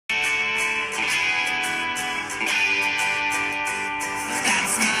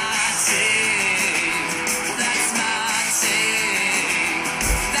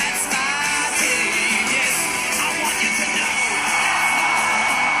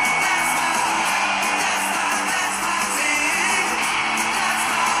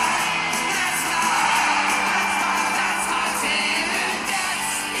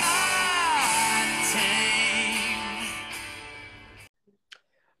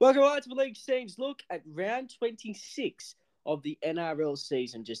Welcome back to the league team's look at round 26 of the NRL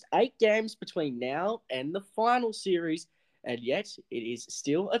season. Just 8 games between now and the final series, and yet it is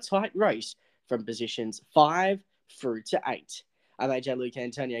still a tight race from positions 5 through to 8. I'm AJ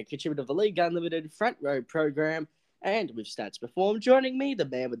LOLCOW, contributor of the League Unlimited front row program, and with stats performed, joining me, the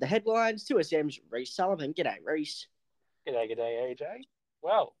man with the headlines, 2SM's Rhys Sullivan. G'day, Rhys. G'day, AJ.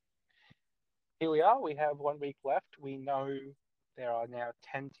 Well, here we are. We have 1 week left. We know there are now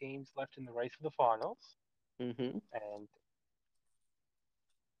 10 teams left in the race for the finals. Mm-hmm. And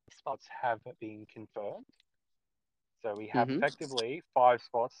spots have been confirmed. So we have effectively 5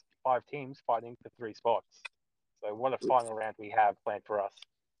 spots, 5 teams fighting for 3 spots. So what a final round we have planned for us.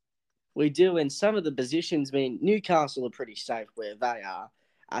 We do, and some of the positions, Newcastle are pretty safe where they are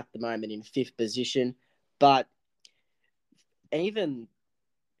at the moment in 5th position, but even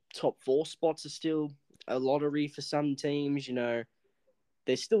top 4 spots are still a lottery for some teams.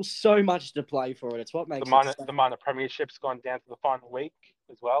 There's still so much to play for, and it's what makes the minor premiership's gone down to the final week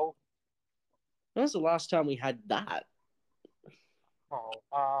as well. When was the last time we had that?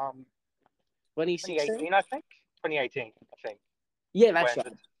 2018, I think. 2018, I think. Yeah, that's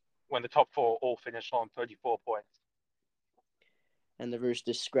right. When the top 4 all finished on 34 points. And the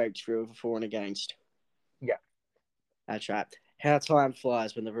Roosters scraped through for 4 and against. Yeah. That's right. How time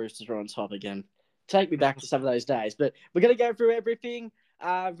flies when the Roosters are on top again. Take me back to some of those days. But we're going to go through everything.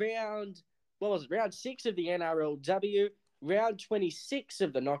 Round 6 of the NRLW, round 26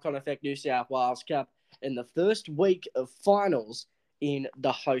 of the knock-on effect New South Wales Cup, and the first week of finals in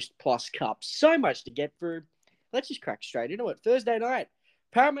the Host Plus Cup. So much to get through. Let's just crack straight into it. Thursday night,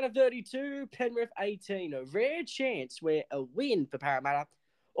 Parramatta 32, Penrith 18. A rare chance where a win for Parramatta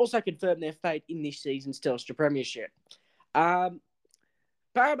also confirmed their fate in this season's Telstra Premiership.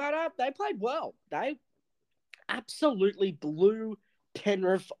 Parramatta, they played well. They absolutely blew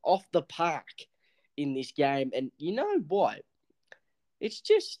Penrith off the park in this game. And you know what? It's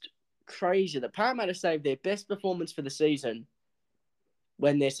just crazy that Parramatta saved their best performance for the season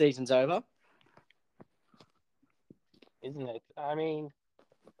when their season's over. Isn't it? I mean,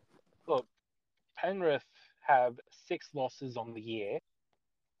 look, Penrith have 6 losses on the year,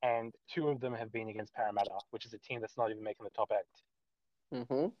 and 2 of them have been against Parramatta, which is a team that's not even making the top 8.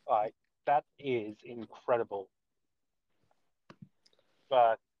 Mm-hmm. Like, that is incredible.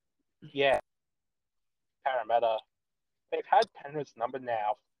 But, yeah, Parramatta, they've had Penrith's number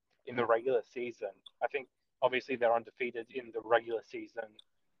now in the regular season. I think, obviously, they're undefeated in the regular season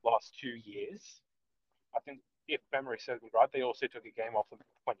last 2 years. I think, if memory serves me right, they also took a game off in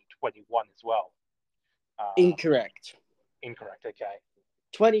 2021 as well. Incorrect. Okay.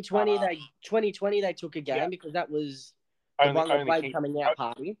 2020 they took a game because that was the one that played coming out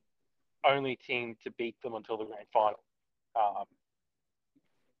party. Only team to beat them until the grand final.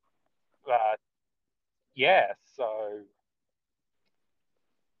 But yeah, so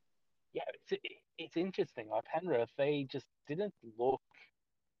yeah, it's interesting. Like Penrith, they just didn't look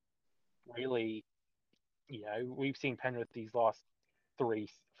really. We've seen Penrith these last 3-4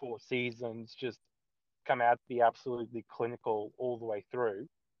 seasons just come out to be absolutely clinical all the way through.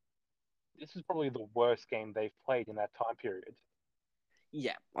 This is probably the worst game they've played in that time period.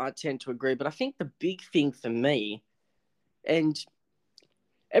 Yeah, I tend to agree. But I think the big thing for me, and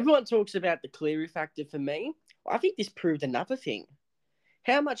everyone talks about the Cleary factor for me, I think this proved another thing.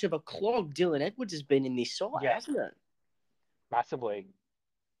 How much of a clog Dylan Edwards has been in this side, hasn't it? Massively.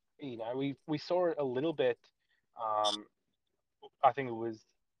 We saw it a little bit. I think it was...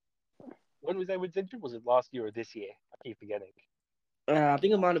 When was Edwards injured? Was it last year or this year? I keep forgetting. I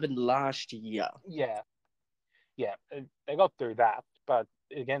think it might have been last year. Yeah. They got through that, but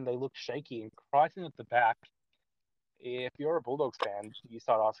again, they looked shaky. And Crichton at the back, if you're a Bulldogs fan, you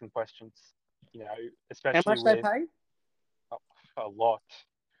start asking questions. Especially how much they pay? A lot.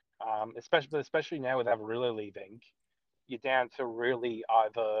 Especially now with Avarillo leaving, you're down to really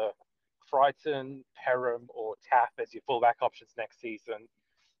either Crichton, Perham, or Taff as your fullback options next season.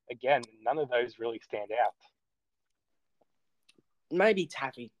 Again, none of those really stand out. Maybe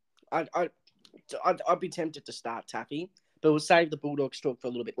Taffy. I'd be tempted to start Taffy, but we'll save the Bulldogs talk for a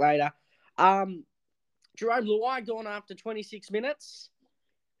little bit later. Jerome Luai gone after 26 minutes.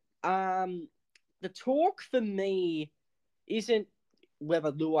 The talk for me isn't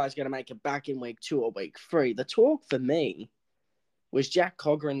whether Luai's going to make it back in week 2 or week 3. The talk for me was Jack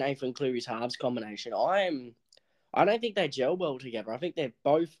Cogger and Nathan Cleary's halves combination. I don't think they gel well together. I think they're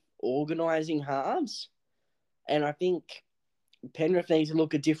both organising halves, and I think Penrith needs to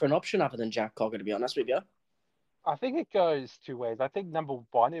look a different option other than Jack Cogger, to be honest with you. I think it goes two ways. I think number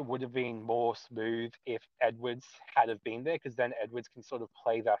one, it would have been more smooth if Edwards had have been there, because then Edwards can sort of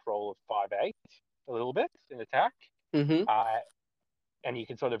play that role of 5'8" a little bit in attack. Mm-hmm. Uh, and you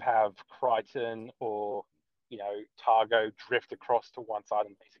can sort of have Crichton or, Targo drift across to one side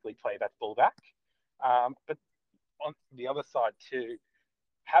and basically play that fullback. But on the other side too,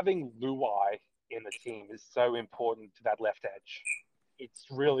 having Luai in the team is so important to that left edge. It's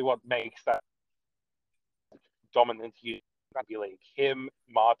really what makes that dominant rugby league. Him,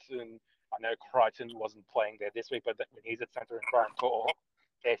 Martin, I know Crichton wasn't playing there this week, but when he's at centre and Brian Tor,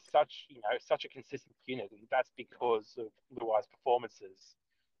 they're such a consistent unit, and that's because of Luai's performances.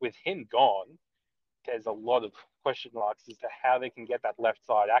 With him gone, there's a lot of question marks as to how they can get that left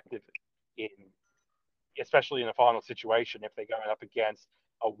side active in, especially in a final situation if they're going up against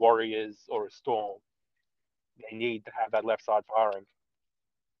a Warriors or a Storm. They need to have that left side firing.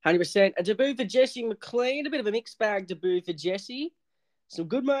 100%. A debut for Jesse McLean. A bit of a mixed bag debut for Jesse. Some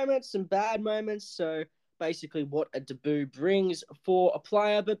good moments, some bad moments. So basically what a debut brings for a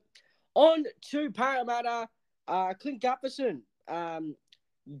player. But on to Parramatta. Clint Gutherson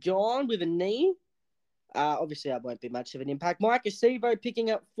gone with a knee. Obviously, that won't be much of an impact. Mike Acevo picking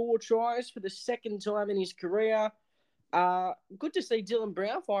up 4 tries for the second time in his career. Good to see Dylan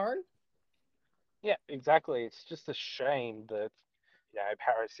Brown firing. Yeah, exactly. It's just a shame that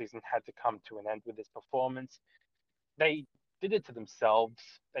Paris season had to come to an end with this performance. They did it to themselves.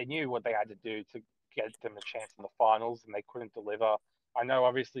 They knew what they had to do to get them a chance in the finals, and they couldn't deliver. I know,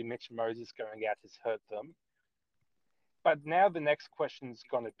 obviously, Mitch Moses going out has hurt them. But now the next question is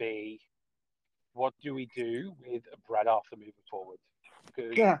going to be, what do we do with Brad Arthur moving forward?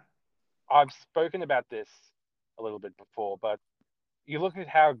 Because I've spoken about this a little bit before, but you look at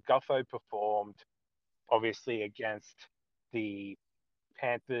how Guffo performed, obviously, against the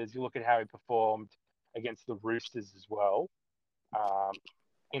Panthers. You look at how he performed against the Roosters as well,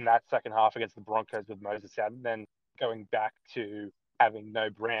 in that second half against the Broncos with Moses out, and then going back to having no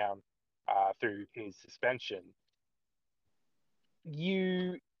Brown through his suspension.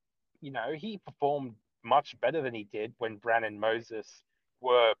 He performed much better than he did when Brown and Moses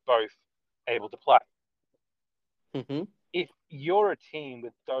were both able to play. Mm-hmm. If you're a team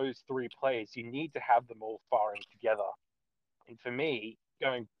with those 3 players, you need to have them all firing together. And for me,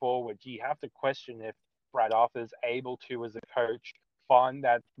 going forward, you have to question if Brad Arthur's able to, as a coach, find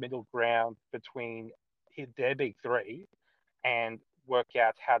that middle ground between their big 3 and work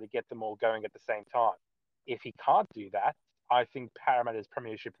out how to get them all going at the same time. If he can't do that, I think Parramatta's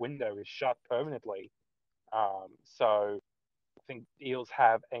premiership window is shut permanently. So I think Eels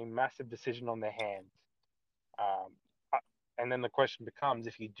have a massive decision on their hands. And then the question becomes,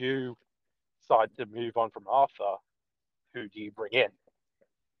 if you do decide to move on from Arthur, who do you bring in?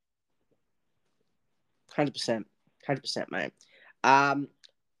 100%. 100%, mate.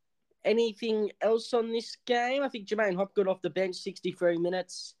 Anything else on this game? I think Jermaine Hop got off the bench 63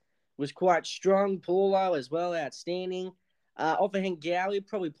 minutes. Was quite strong. Paulo as well, outstanding. Offahen Gowie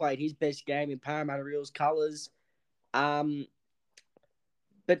probably played his best game in Parramatta Eels colours. But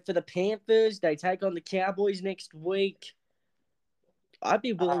for the Panthers, they take on the Cowboys next week. I'd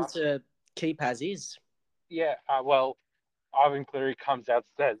be willing to keep as is. Yeah, well, Ivan Cleary comes out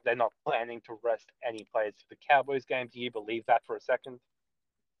and says they're not planning to rest any players for the Cowboys game. Do you believe that for a second?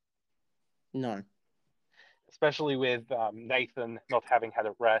 No. Especially with Nathan not having had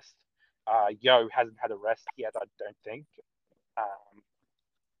a rest. Yo hasn't had a rest yet, I don't think.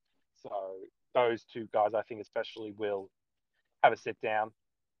 So those 2 guys, I think especially, will have a sit down.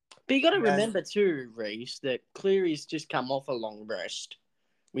 But you got to remember too, Rhys, that Cleary's just come off a long rest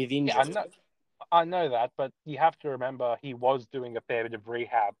with injury. Yeah, I know that, but you have to remember he was doing a fair bit of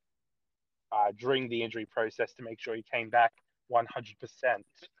rehab during the injury process to make sure he came back 100%.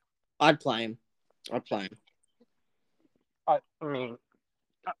 I'd play him. I mean,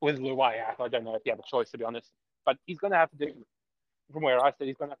 with Luai out, I don't know if you have a choice, to be honest. But he's going to have to do, from where I said,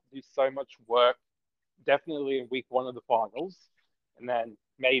 he's going to have to do so much work, definitely in week 1 of the finals. And then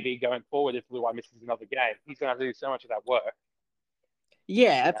maybe going forward, if Luai misses another game, he's going to have to do so much of that work.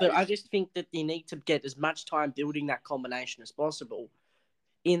 Yeah, but I just think that you need to get as much time building that combination as possible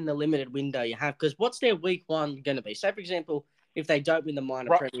in the limited window you have. Because what's their week 1 going to be? So, for example, if they don't win the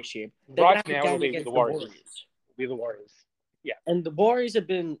minor premiership, they're going to have a game against the Warriors. It'll be the Warriors. Yeah. And the Warriors have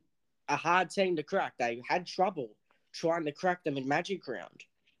been a hard team to crack. They had trouble trying to crack them in Magic Round.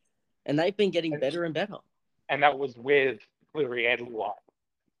 And they've been getting better and better. And that was with Cleary and Luai.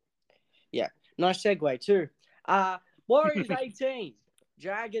 Yeah. Nice segue, too. Warriors 18.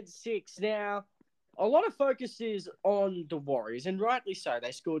 Dragons 6. Now, a lot of focus is on the Warriors, and rightly so.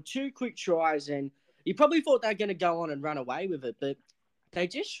 They scored 2 quick tries, and You probably thought they were going to go on and run away with it, but they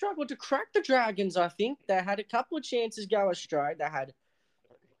just struggled to crack the Dragons, I think. They had a couple of chances go astray. They had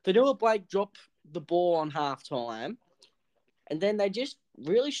Vanilla Blake drop the ball on halftime, and then they just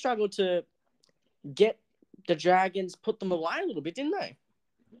really struggled to get the Dragons, put them away a little bit, didn't they?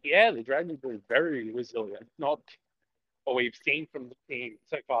 Yeah, the Dragons were very resilient. Not what we've seen from the team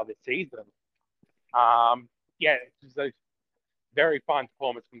so far this season. Yeah, it was a very fine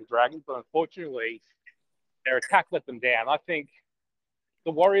performance from the Dragons, but unfortunately, their attack let them down. I think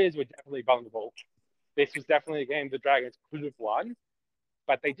the Warriors were definitely vulnerable. This was definitely a game the Dragons could have won,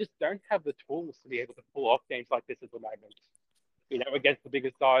 but they just don't have the tools to be able to pull off games like this at the moment. You know, against the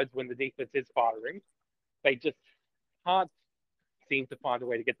biggest sides when the defense is firing, they just can't seem to find a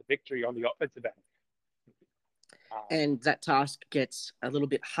way to get the victory on the offensive end. And that task gets a little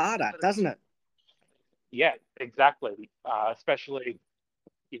bit harder, doesn't it? Yeah, exactly. Especially,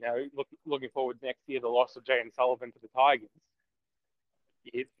 looking forward next year, the loss of Jay and Sullivan to the Tigers.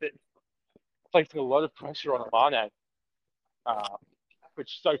 It's placing a lot of pressure on Amane,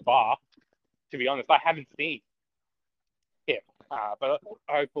 which so far, to be honest, I haven't seen him. But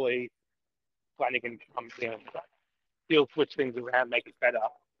hopefully Flanagan comes in and he'll switch things around, make it better.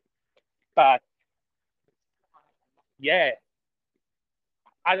 But yeah,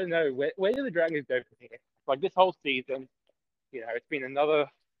 I don't know. Where do the Dragons go from here? Like this whole season, it's been another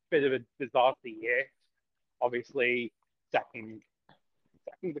bit of a disaster year. Obviously, sacking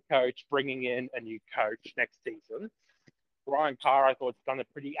the coach, bringing in a new coach next season. Ryan Carr, I thought, has done a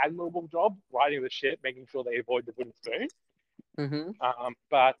pretty admirable job riding the ship, making sure they avoid the wooden spoon. Mm-hmm.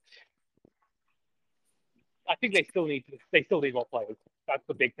 But I think they still need more players. That's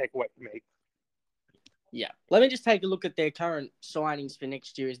the big takeaway for me. Yeah. Let me just take a look at their current signings for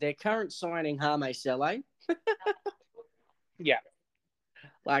next year. Is their current signing Hame Sele? Yeah.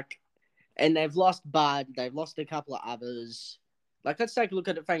 And they've lost Bud. They've lost a couple of others. Let's take a look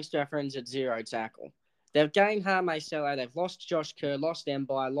at it thanks to our friends at Zero Tackle. They've gained Hame Sele. They've lost Josh Kerr, lost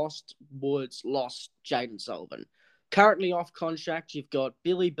Mbai, lost Woods, lost Jaden Sullivan. Currently off contract, you've got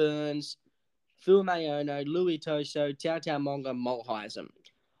Billy Burns, Phil Mayono, Louis Toso, Tau Monga, Mulheisem.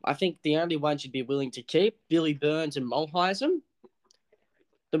 I think the only ones you'd be willing to keep, Billy Burns and Mulheisem.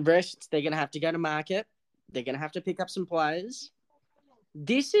 The rest, they're going to have to go to market. They're going to have to pick up some players.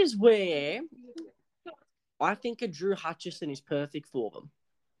 This is where I think a Drew Hutchison is perfect for them.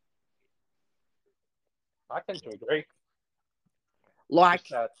 I tend to agree.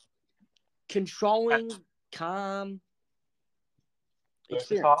 Controlling, calm,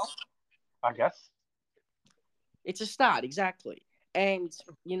 experience. I guess. It's a start, exactly. And,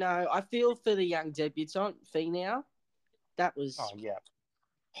 I feel for the young debutant, Finau. That was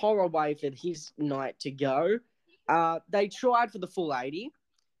horror way for his night to go. They tried for the full 80,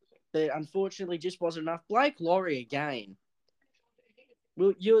 but unfortunately just wasn't enough. Blake Laurie again.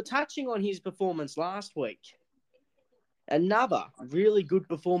 Well, you were touching on his performance last week. Another really good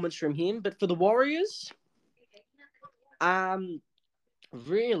performance from him. But for the Warriors,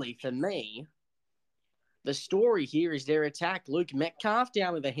 really, for me, the story here is their attack. Luke Metcalf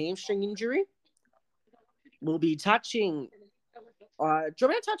down with a hamstring injury. We'll be touching... do you want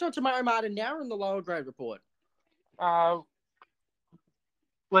me to touch on Tamari Martin now or in the lower grade report?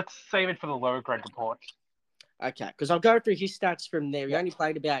 Let's save it for the lower grade report. Okay, because I'll go through his stats from there. He only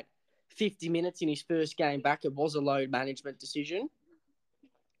played about 50 minutes in his first game back. It was a load management decision.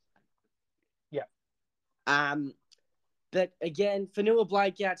 Yeah. But again, Fanua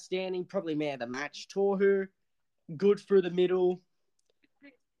Blake outstanding, probably man of the match. Tohu, good through the middle.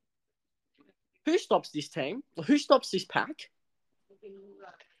 Who stops this team? Who stops this pack?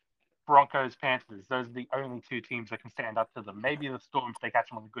 Broncos, Panthers. Those are the only two teams that can stand up to them. Maybe the Storm if they catch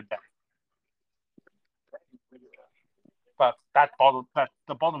them on a good day. But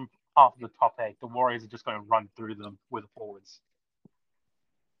the bottom half of the top 8, the Warriors are just going to run through them with the forwards.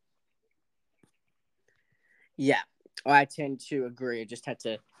 Yeah, I tend to agree. I just had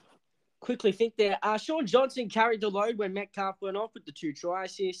to quickly think there. Sean Johnson carried the load when Metcalf went off with the 2 try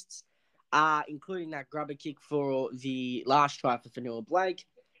assists, including that grubber kick for the last try for Fanua Blake.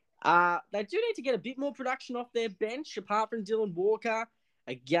 They do need to get a bit more production off their bench, apart from Dylan Walker.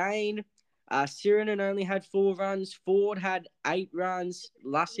 Again, Sirinen only had 4 runs. Ford had 8 runs.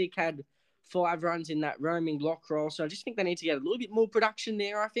 Lussick had 5 runs in that roaming lock roll. So I just think they need to get a little bit more production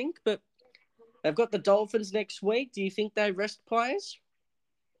there, I think. But they've got the Dolphins next week. Do you think they rest players?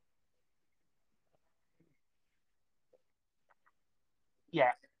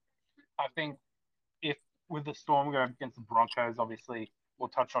 Yeah. I think if with the Storm going against the Broncos, obviously, we'll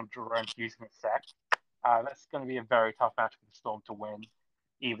touch on Jerome Hughes in a sec. That's going to be a very tough match for the Storm to win.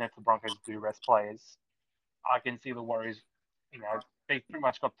 even if the Broncos do rest players. I can see the Warriors, they've pretty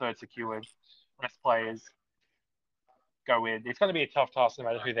much got third secured. Rest players go in. It's going to be a tough task no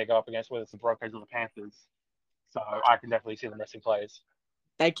matter who they go up against, whether it's the Broncos or the Panthers. So I can definitely see them resting players.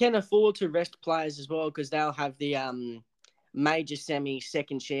 They can afford to rest players as well because they'll have the major semi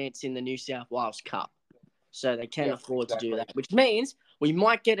second chance in the New South Wales Cup. So they can afford to do that, which means we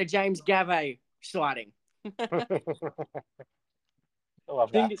might get a James Gavet sighting. I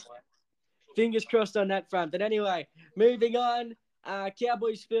love that. Fingers crossed on that front. But anyway, moving on.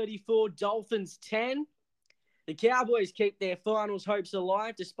 Cowboys 34, Dolphins 10. The Cowboys keep their finals hopes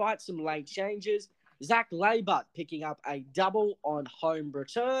alive despite some late changes. Zach Laybutt picking up a double on home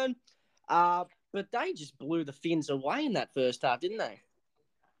return. But they just blew the Finns away in that first half, didn't they?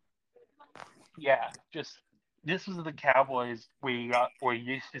 Yeah, this was the Cowboys we were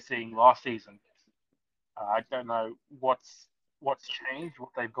used to seeing last season. I don't know what's changed, what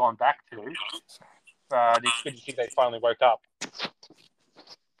they've gone back to, but it's good to see they finally woke up.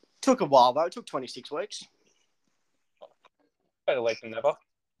 Took a while, though. It took 26 weeks. Better late than never.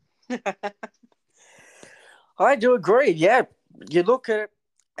 I do agree, yeah. You look at it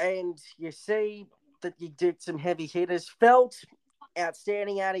and you see that you did some heavy hitters. Felt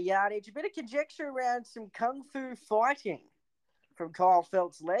outstanding out of yardage. A bit of conjecture around some kung fu fighting from Kyle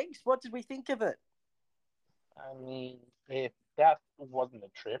Felt's legs. What did we think of it? I mean, if that wasn't a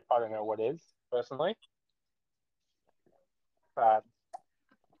trip, I don't know what is, personally. But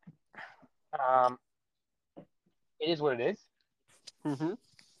it is what it is. Mm-hmm.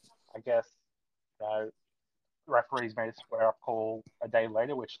 I guess, referees made a square-up call a day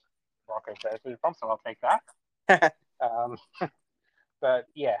later, which Broncos benefited from, so I'll take that. But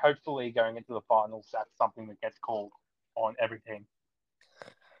yeah, hopefully going into the finals, that's something that gets called on every team.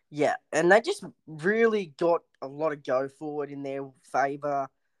 Yeah, and they just really got a lot of go forward in their favour.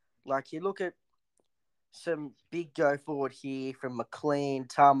 Like, you look at some big go forward here from McLean,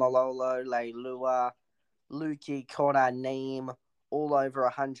 Tamalolo, Leilua, Lukey, Connor, Neem, all over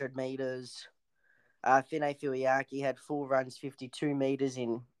 100 metres. Fine Filiaki had 4 runs, 52 metres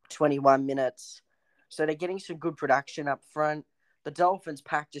in 21 minutes. So they're getting some good production up front. The Dolphins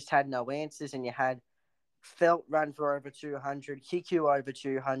pack just had no answers, and you had Felt run for over 200, Kiku over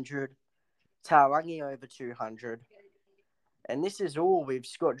 200, Tawangi over 200. And this is all with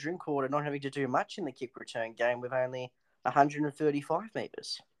Scott Drinkwater not having to do much in the kick return game with only 135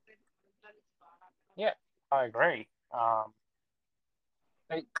 metres. Yeah, I agree.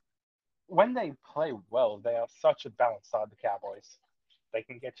 When they play well, they are such a balanced side, the Cowboys. They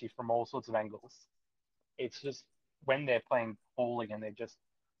can get you from all sorts of angles. It's just when they're playing poorly and they're just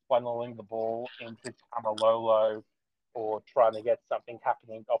funneling the ball into Tamalolo or trying to get something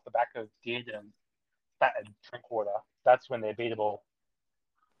happening off the back of Did and Drinkwater, that's when they're beatable.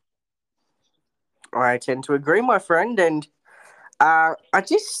 I tend to agree, my friend. And I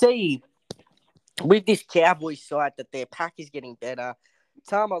just see with this Cowboys side that their pack is getting better.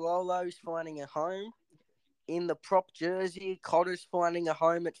 Tamalolo's finding a home in the prop jersey. Cotter's finding a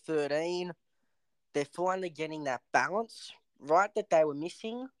home at 13. They're finally getting that balance, right, that they were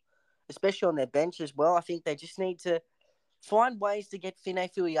missing, especially on their bench as well. I think they just need to find ways to get Fine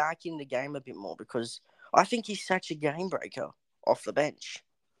Filiaki in the game a bit more because I think he's such a game breaker off the bench.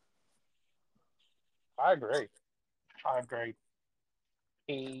 I agree.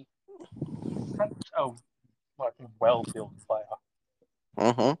 He's such a well-built player.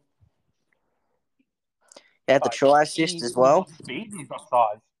 Mm-hmm. He had the try assist as well. He's got speed, he's got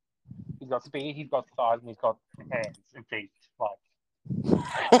size. He's got speed, he's got size, and he's got hands and feet.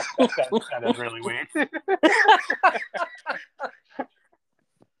 That sounded really weird.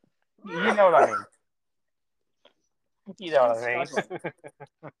 You know what I mean. You know what I mean.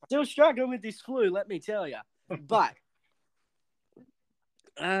 Still struggling with this flu, let me tell you. But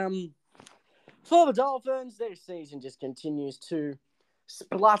for the Dolphins, their season just continues to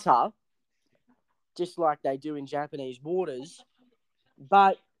splutter, just like they do in Japanese waters.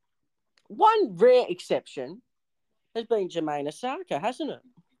 But one rare exception has been Jermaine Isaako, hasn't it?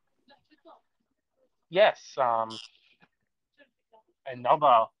 Yes.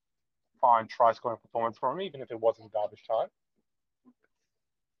 Another fine try-scoring performance for him, even if it wasn't garbage time.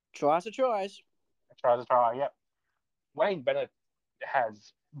 Tries are tries. Tries are try, yep. Wayne Bennett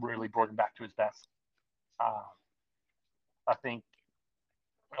has really brought him back to his best. I think,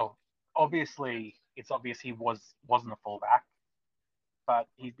 obviously, it's obvious he wasn't a fullback, but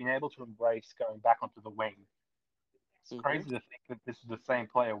he's been able to embrace going back onto the wing. It's crazy to think that this is the same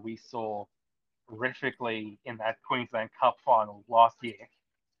player we saw horrifically in that Queensland Cup final last year.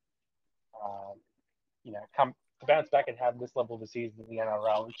 to bounce back and have this level of a season in the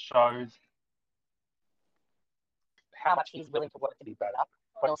NRL, it shows how much he's willing to work to be better,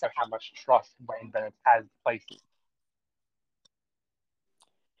 but also how much trust Wayne Bennett has placed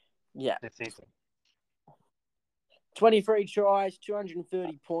this season. 23 tries,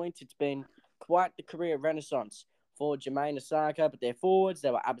 230 points. It's been quite the career renaissance for Jermaine Isaako, but their forwards,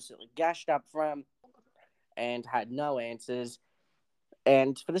 they were absolutely gashed up front and had no answers.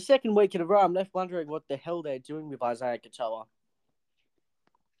 And for the second week in a row, I'm left wondering what the hell they're doing with Isaiya Katoa.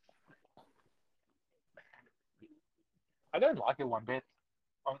 I don't like it one bit.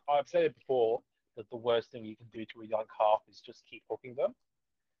 I've said it before that the worst thing you can do to a young half is just keep hooking them.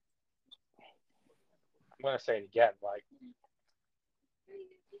 I'm going to say it again. Like,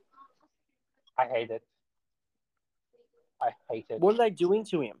 I hate it. I hate it. What are they doing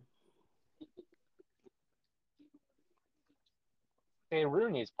to him? They're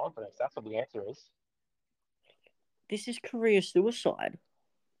ruining his confidence. That's what the answer is. This is career suicide.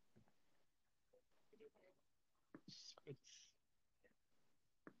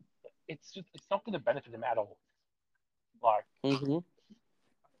 It's not going to benefit him at all. Like,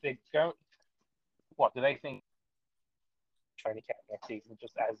 they don't. What do they think? Training camp next season,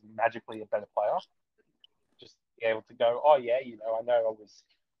 just as magically a better player, just be able to go. Oh yeah, I know I was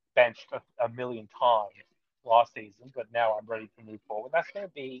benched a million times last season, but now I'm ready to move forward.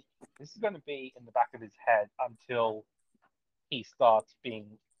 This is going to be in the back of his head until he starts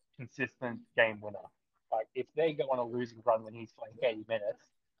being consistent game winner. Like, if they go on a losing run when he's playing 80 minutes,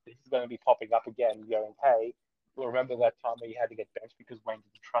 this is going to be popping up again, going, hey, well, remember that time where you had to get benched because Wayne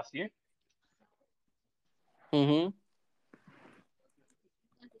didn't trust you? Don't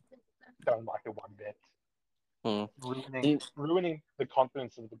like it one bit. Ruining the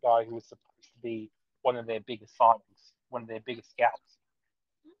confidence of the guy who was supposed to be one of their biggest signings, one of their biggest scouts.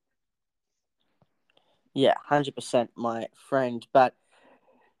 Yeah, 100%, my friend. But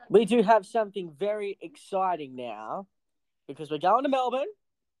we do have something very exciting now because we're going to Melbourne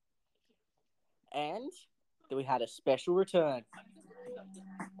and we had a special return.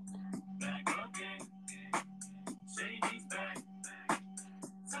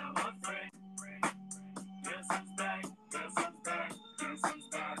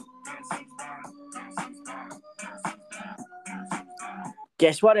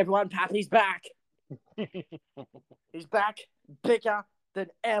 Guess what, everyone? Pappy's back. He's back bigger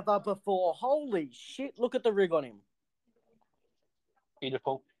than ever before. Holy shit, look at the rig on him.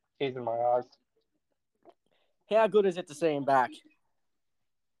 Beautiful. Tears in my eyes. How good is it to see him back?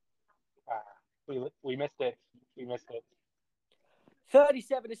 We missed it.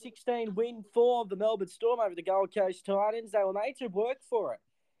 37-16 win for the Melbourne Storm over the Gold Coast Titans. They were made to work for it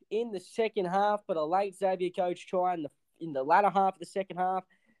in the second half, but a late Xavier coach try in the latter half of the second half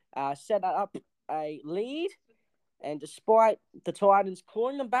set up a lead. And despite the Titans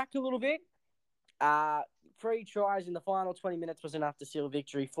clawing them back a little bit, 3 tries in the final 20 minutes was enough to seal a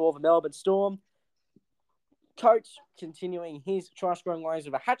victory for the Melbourne Storm. Coach continuing his try-scoring ways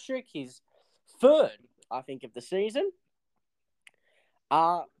of a hat-trick, his third, I think, of the season.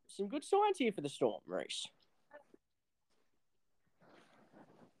 Some good signs here for the Storm, Rhys.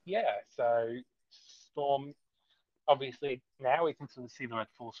 Yeah, so Storm, obviously, now we can sort of see them at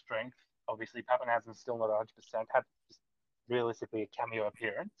full strength. Obviously, Pappenhausen's still not 100%, had realistically a cameo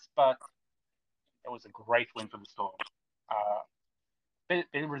appearance, but it was a great win for the Storm. Bit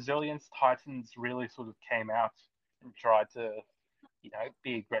of resilience. Titans really sort of came out and tried to,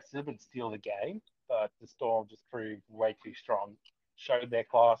 be aggressive and steal the game, but the Storm just proved way too strong, showed their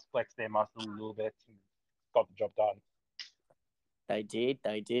class, flexed their muscle a little bit, and got the job done. They did.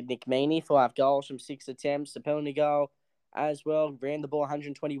 Nick Meaney, 5 goals from 6 attempts, a penalty goal as well. Ran the ball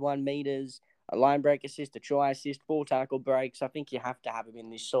 121 metres, a line break assist, a try assist, 4 tackle breaks. I think you have to have him in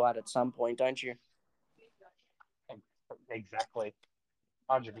this side at some point, don't you? Exactly.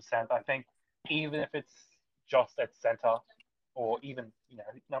 100%. I think even if it's just at centre or even,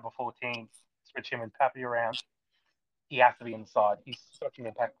 number 14, switch him and Pappy around, he has to be inside. He's such an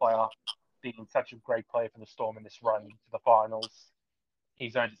impact player, being such a great player for the Storm in this run to the finals.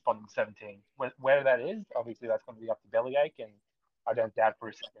 He's earned his spot in 17. Where that is, obviously that's going to be up to Bellyache, and I don't doubt for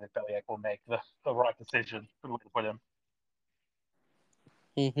a second that Bellyache will make the right decision to put him.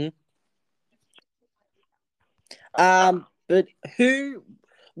 But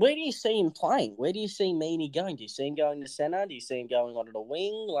where do you see him playing? Where do you see Meaney going? Do you see him going to centre? Do you see him going onto the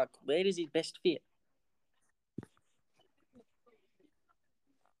wing? Like, where does he best fit?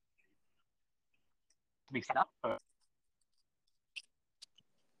 To be set up for,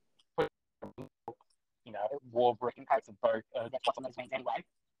 Warbrick impacts of both. That's what's on those wings anyway.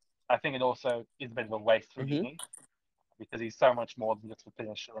 I think it also is a bit of a waste for Meaney because he's so much more than just a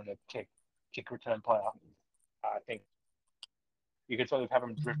finisher and a kick return player. I think you could sort of have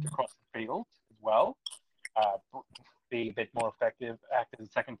him drift across the field as well, be a bit more effective, act as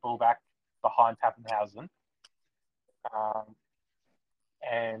a second fullback behind Pappenhausen.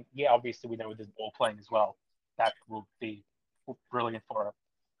 And yeah, obviously we know with his ball playing as well, that will be brilliant for him.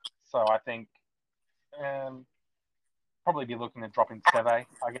 So I think probably be looking at dropping Seve,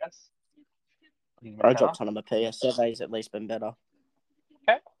 I guess. I dropped on him a PS. Seve's at least been better.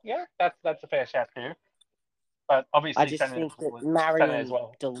 Okay, yeah, that's a fair shout too. But obviously, I just think that Marion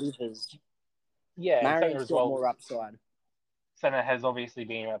delivers. Yeah, Marion's got more upside. Centre has obviously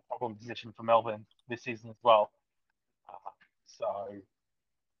been a problem position for Melbourne this season as well. So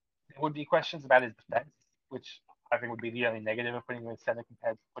there would be questions about his defence, which I think would be the only negative of putting him in centre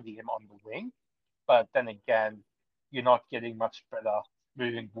compared to putting him on the wing. But then again, you're not getting much better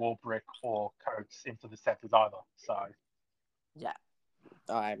moving Warbrick or Coates into the centres either. So yeah,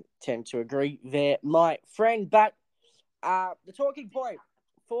 I tend to agree there, my friend. But the talking point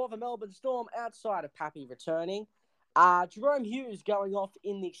for the Melbourne Storm outside of PAPI returning, Jerome Hughes going off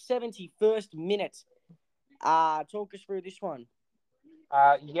in the 71st minute. Talk us through this one.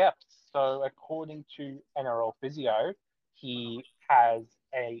 Yep. So according to NRL Physio, he has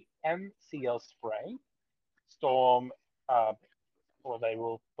a MCL sprain. Storm, or they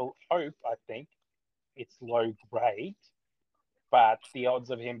will hope, I think, it's low grade, but the odds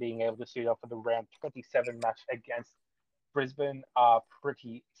of him being able to suit up for the round 27 match against Brisbane are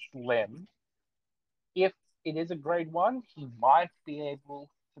pretty slim. If it is a grade 1, he might be able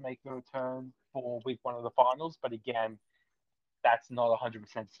to make the return for week 1 of the finals, but again, that's not 100%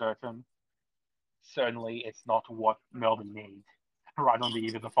 certain. Certainly, it's not what Melbourne need right on the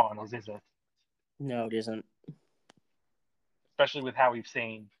eve of the finals, is it? No, it isn't. Especially with how we've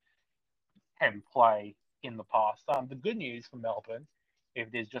seen him play in the past. The good news for Melbourne,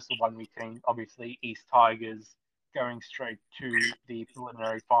 if there's just a one-week thing, obviously East Tigers going straight to the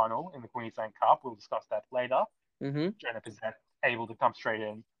preliminary final in the Queensland Cup. We'll discuss that later. Jonah Pizzette able to come straight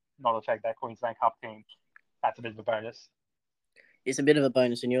in, not affect that Queensland Cup team. That's a bit of a bonus. It's a bit of a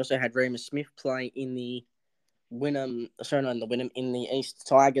bonus, and you also had Remus Smith play in the in the East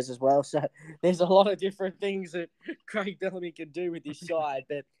Tigers as well. So there's a lot of different things that Craig Bellamy can do with his side.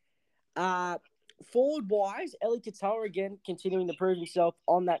 But forward-wise, Isaiya Katoa again continuing to prove himself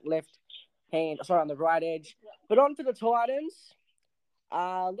on that on the right edge. But on for the Titans,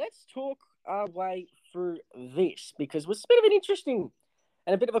 let's talk our way through this because it was a bit of an interesting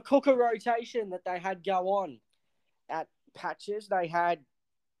and a bit of a cooker rotation that they had go on at Patches. They had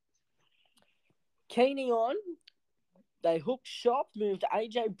Keeney on. They hooked shop, moved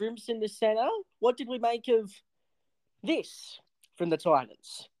AJ Brimson to centre. What did we make of this from the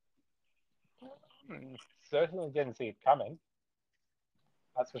Titans? Certainly didn't see it coming.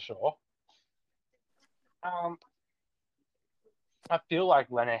 That's for sure. I feel like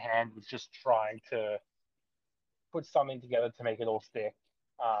Lenihan was just trying to put something together to make it all stick.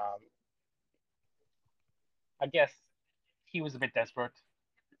 I guess he was a bit desperate.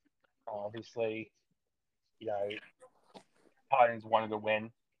 Obviously, Titans wanted to win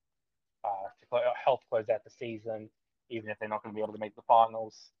to help close out the season, even if they're not going to be able to make the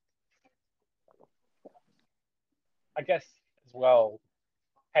finals. I guess as well,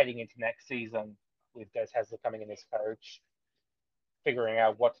 heading into next season with Des Hasler coming in as coach, figuring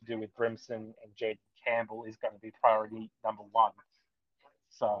out what to do with Brimson and Jaden Campbell is going to be priority number 1.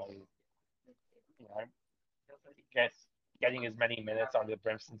 So, I guess getting as many minutes under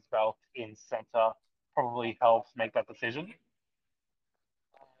Brimson's belt in centre probably helps make that decision.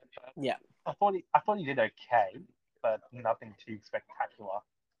 Yeah, I thought he did okay, but nothing too spectacular.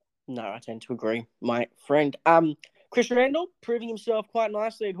 No, I tend to agree, my friend. Chris Randall proving himself quite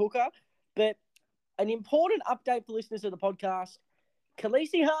nicely at hooker, but an important update for listeners of the podcast: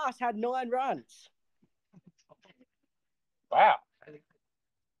 Khaleesi Haas had 9 runs. Wow,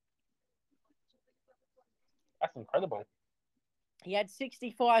 that's incredible. He had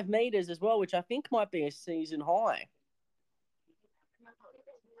 65 metres as well, which I think might be a season high.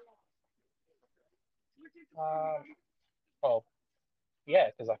 Well, yeah,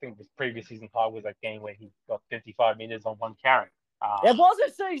 because I think his previous season high was that game where he got 55 metres on 1 carry. It was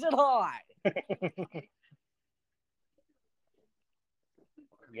a season high!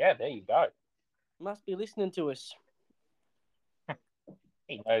 Yeah, there you go. Must be listening to us.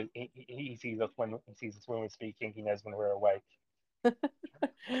 He knows. He sees us when we're speaking. He knows when we're awake.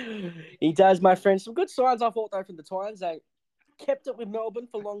 He does, my friend. Some good signs, I thought, though, from the Titans. They kept it with Melbourne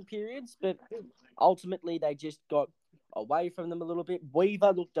for long periods, but ultimately they just got away from them a little bit.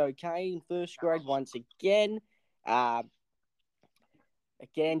 Weaver looked okay in first grade once again. Again,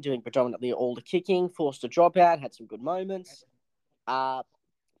 doing predominantly all the kicking, forced a dropout, had some good moments.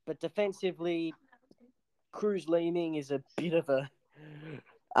 But defensively, Cruz Leeming is a bit of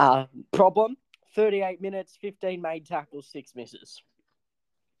a problem. 38 minutes, 15 made tackles, 6 misses.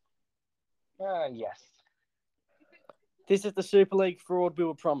 Yes. This is the Super League fraud we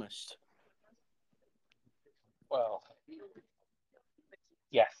were promised. Well,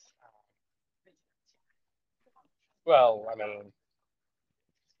 yes. Well, I mean,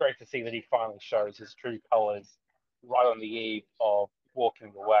 it's great to see that he finally shows his true colours right on the eve of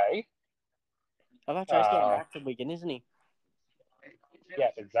walking away. I've actually getting back to Wigan, isn't he?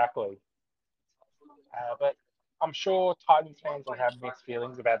 Yes, exactly. But I'm sure Titans fans will have mixed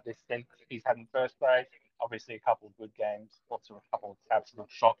feelings about this stint he's had in first grade. Obviously, a couple of good games, also a couple of absolute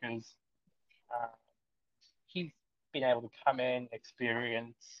shockers. He's been able to come in,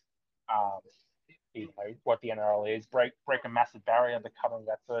 experience, what the NRL is, break a massive barrier, becoming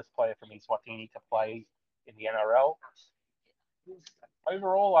that first player from Eswatini to play in the NRL.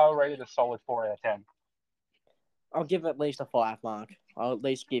 Overall, I'll rate it a solid 4 out of 10. I'll give at least a 5 mark. I'll at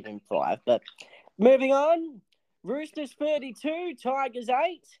least give him 5. But moving on, Roosters 32, Tigers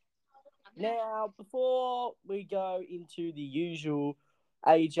 8. Now, before we go into the usual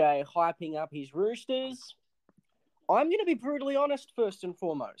AJ hyping up his Roosters, I'm going to be brutally honest first and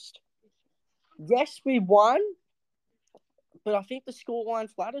foremost. Yes, we won, but I think the scoreline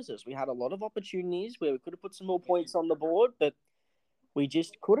flatters us. We had a lot of opportunities where we could have put some more points on the board, but we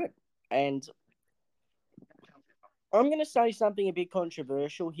just couldn't. And I'm going to say something a bit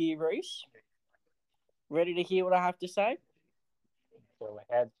controversial here, Rhys. Ready to hear what I have to say? Go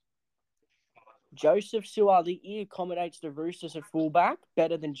ahead. Joseph Suaalii accommodates the Roosters at fullback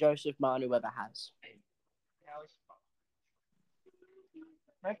better than Joseph Manu ever has.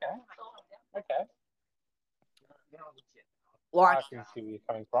 Okay. Like, I can see where you're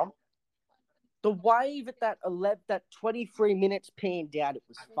coming from. the way that 23 minutes panned out, it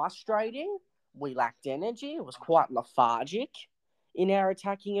was frustrating. We lacked energy. It was quite lethargic in our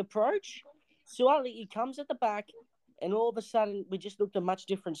attacking approach. Suaalii comes at the back, and all of a sudden, we just looked a much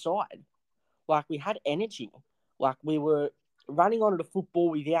different side. Like, we had energy. Like, we were running onto the football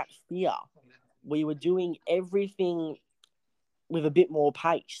without fear. We were doing everything with a bit more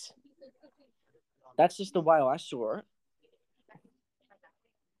pace. That's just the way I saw it.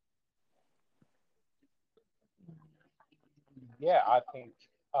 Yeah, I think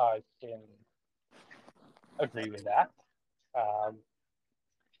I can agree with that.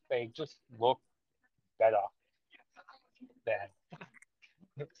 They just look better than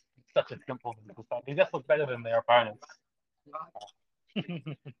it's such a simple thing to say. They just look better than their opponents.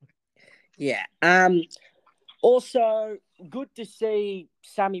 Yeah. Also, good to see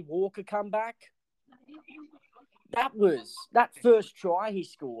Sammy Walker come back. That first try he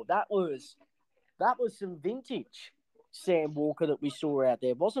scored. That was some vintage Sam Walker that we saw out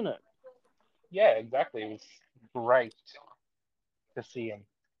there, wasn't it? Yeah, exactly. It was great to see him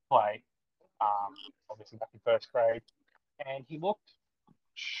play. Obviously back in first grade, and he looked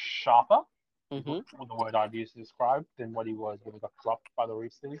sharper. Mm-hmm. The word I'd use to describe than what he was when he got dropped by the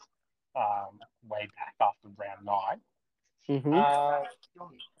Roosters way back after round 9. Mm-hmm. I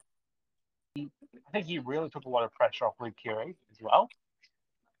think he really took a lot of pressure off Luke Keary as well,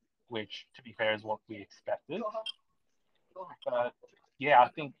 which, to be fair, is what we expected. But yeah, I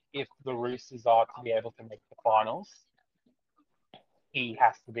think if the Roosters are to be able to make the finals, he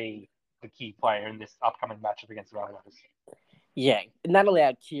has to be the key player in this upcoming matchup against the Rabbitohs. Yeah, and that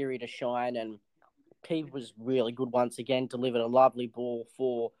allowed Keary to shine, and he was really good once again. Delivered a lovely ball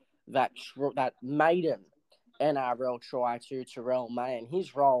for that maiden NRL try to Terrell May, and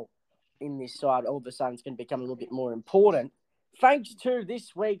his role in this side all of a sudden is going to become a little bit more important. Thanks to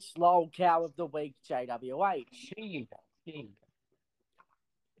this week's LOLCOW of the Week, JWH.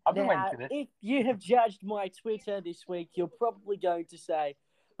 Now, if you have judged my Twitter this week, you're probably going to say,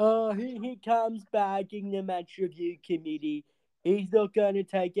 oh, he comes bagging the match review committee. He's not going to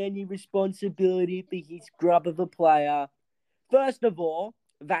take any responsibility for his grub of a player. First of all,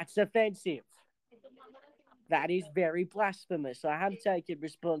 that's offensive. That is very blasphemous. I have taken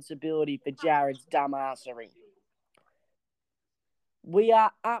responsibility for Jared's dumbassery. We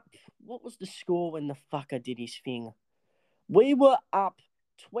are up. What was the score when the fucker did his thing? We were up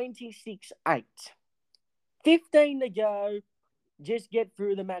 26-8. 15 to go. Just get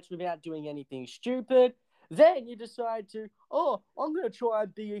through the match without doing anything stupid. Then you decide to, I'm going to try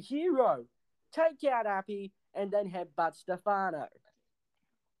and be a hero. Take out Appy and then headbutt Stefano.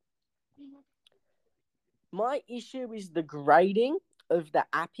 My issue is the grading of the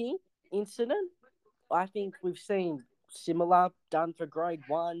API incident. I think we've seen similar done for grade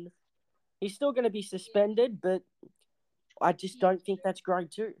 1. He's still going to be suspended, but I just don't think that's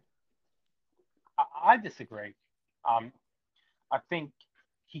grade 2. I disagree. I think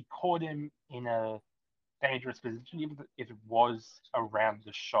he caught him in a dangerous position, even if it was around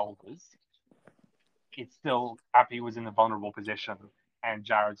the shoulders. It's still Appy was in a vulnerable position, and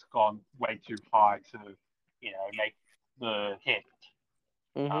Jared's gone way too high to, make the hit.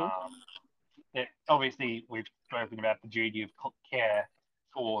 Obviously, we've spoken about the duty of care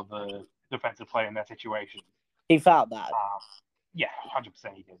for the defensive player in that situation. He felt that. Yeah,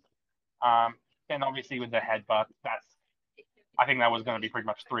 100% he did. Then obviously with the headbutt, I think that was going to be pretty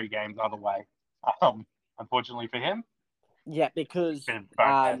much 3 games either way. Unfortunately for him. Yeah, because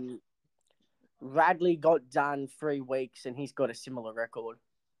Radley got done 3 weeks and he's got a similar record.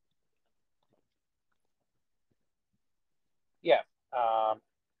 Yeah.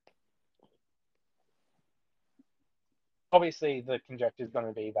 Obviously, the conjecture is going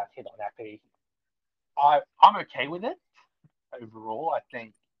to be that hit on Appy. I'm okay with it overall. I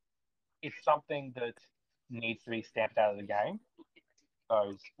think it's something that needs to be stamped out of the game.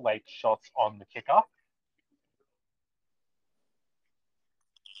 Those late shots on the kicker.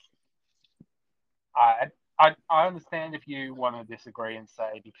 I understand if you want to disagree and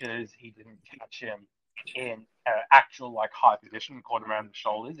say because he didn't catch him in an actual high position, caught him around the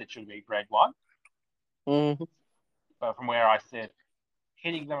shoulders, it should be grade 1. Mm-hmm. But from where I sit,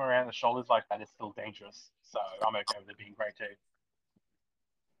 hitting them around the shoulders like that is still dangerous. So I'm okay with it being grade 2.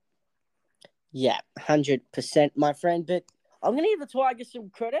 Yeah, 100%, my friend. But I'm going to give the Tigers some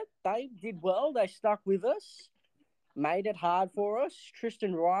credit. They did well. They stuck with us, made it hard for us.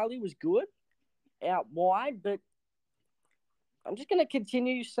 Tristan Riley was good out wide, but I'm just going to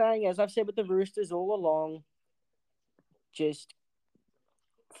continue saying, as I've said with the Roosters all along, just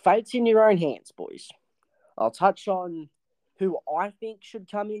fate's in your own hands, boys. I'll touch on who I think should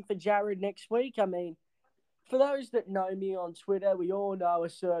come in for Jared next week. I mean, for those that know me on Twitter, we all know a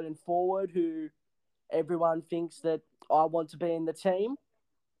certain forward who everyone thinks that I want to be in the team.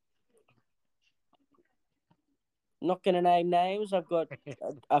 Not going to name names. I've got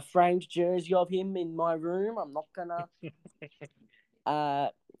a framed jersey of him in my room. I'm not going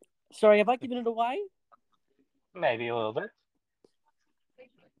to... Sorry, have I given it away? Maybe a little bit.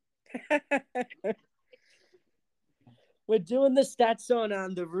 We're doing the stats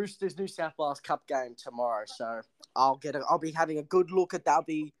on the Roosters New South Wales Cup game tomorrow, so I'll be having a good look at that. I'll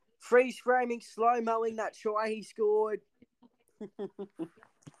be freeze framing, slow mowing that try he scored.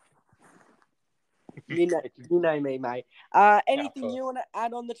 you know me, mate. Anything you want to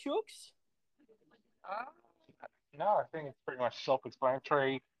add on the Chooks? No, I think it's pretty much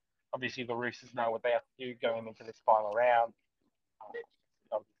self-explanatory. Obviously, the Roosters know what they have to do going into this final round.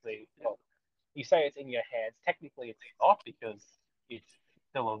 Obviously, well, you say it's in your hands. Technically, it's not because it's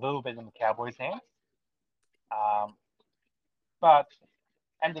still a little bit in the Cowboys' hands. But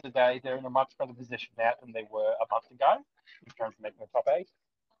end of the day, they're in a much better position now than they were a month ago in terms of making the top 8.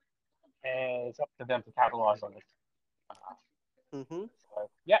 And it's up to them to capitalise on it. So,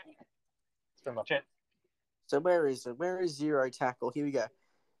 yeah, that's pretty much it. So where is it? Where is zero tackle? Here we go.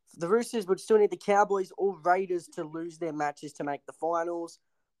 The Roosters would still need the Cowboys or Raiders to lose their matches to make the finals.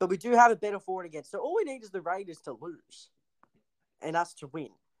 But we do have a better forward against. So all we need is the Raiders to lose and us to win.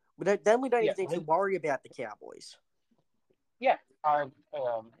 We don't need to worry about the Cowboys. Yeah,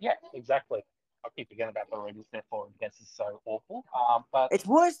 yeah, exactly. I keep forgetting about the Raiders. Their forward against is so awful. But it's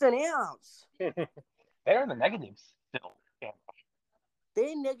worse than ours. They're in the negatives still. Yeah.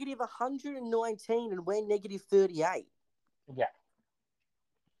 They're negative 119 and we're negative 38. Yeah.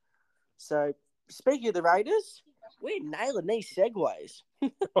 So, speaking of the Raiders, we're nailing these segues.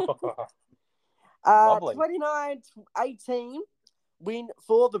 29-18 win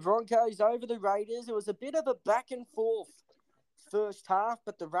for the Broncos over the Raiders. It was a bit of a back and forth first half,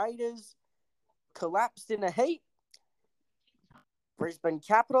 but the Raiders collapsed in a heap. Brisbane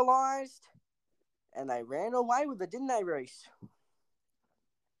capitalised, and they ran away with it, didn't they, Rhys?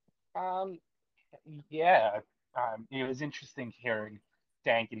 Yeah. It was interesting hearing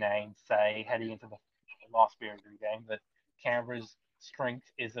Dan Ganane say heading into the last period of the game that Canberra's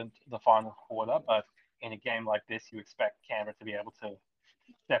strength isn't the final quarter, but in a game like this, you expect Canberra to be able to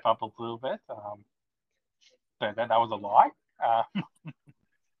step up a little bit. So that was a lie.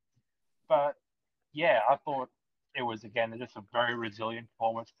 But yeah, I thought it was, again, just a very resilient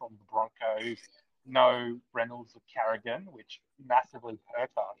performance from the Broncos. No Reynolds or Carrigan, which massively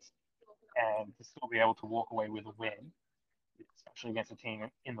hurt us. And to still be able to walk away with a win, especially against a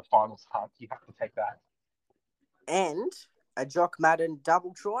team in the finals hunt, you have to take that. and a Jock Madden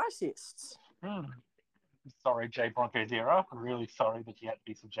double try assists. Sorry, J Broncos era. I'm really sorry that you had to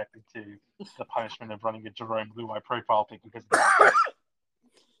be subjected to the punishment of running a Jerome Luai profile pic because of that.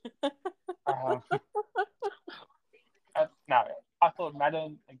 No, I thought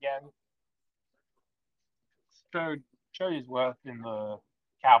Madden, again, showed his worth in the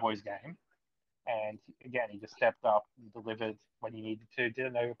Cowboys game. And again, he just stepped up and delivered when he needed to,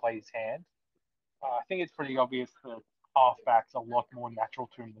 didn't overplay his hand. I think it's pretty obvious that halfback's a lot more natural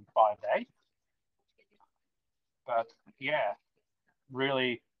to him than 5'8". But yeah,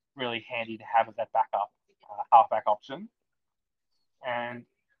 really, really handy to have as that backup halfback option. And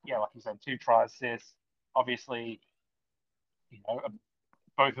yeah, like you said, 2 try assists. Obviously,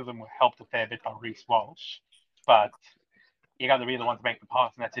 both of them were helped a fair bit by Rhys Walsh, but you got to be the one to make the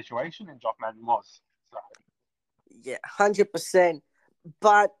pass in that situation, and Jock Madden was. So. Yeah, 100%.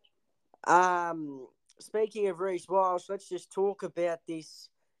 But speaking of Rhys Walsh, let's just talk about this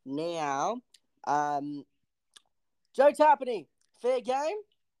now. Joe Tapine, fair game?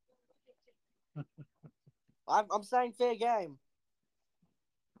 I'm saying fair game.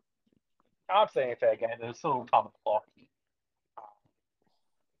 I'm saying fair game. There's still time on the clock.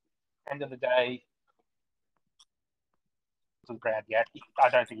 End of the day, to the ground yet. I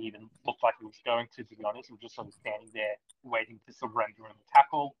don't think he even looked like he was going to be honest. He was just sort of standing there waiting to surrender in the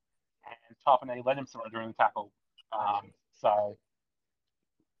tackle, and Tapine let him surrender in the tackle. So,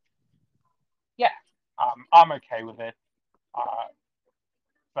 yeah, I'm okay with it.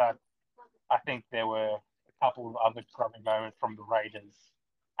 But I think there were a couple of other growing moments from the Raiders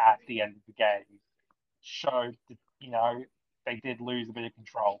at the end of the game showed that, they did lose a bit of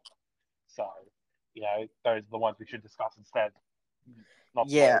control. So, those are the ones we should discuss instead. Not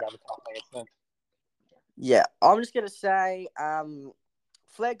to worry about the Tapine incident. Yeah, I'm just going to say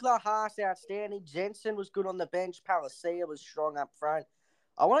Flegler, Haas, outstanding. Jensen was good on the bench. Palacia was strong up front.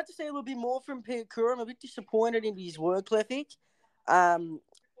 I wanted to see a little bit more from Piakura. I'm a bit disappointed in his work ethic.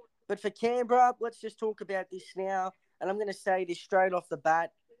 But for Canberra, let's just talk about this now. And I'm going to say this straight off the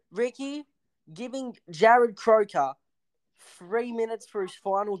bat. Ricky, giving Jared Croker 3 minutes for his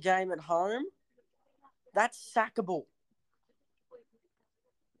final game at home, that's sackable.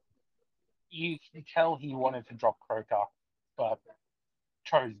 You can tell he wanted to drop Croker, but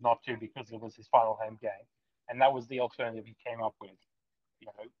chose not to because it was his final home game. And that was the alternative he came up with.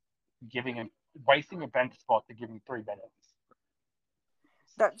 Wasting a bench spot to give him 3 minutes.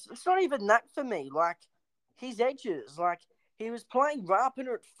 It's not even that for me. Like, his edges, he was playing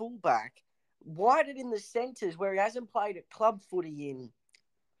Rapiner at fullback, Whited in the centres where he hasn't played at club footy in.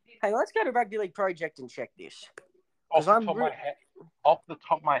 Hey, let's go to Rugby League Project and check this. Off the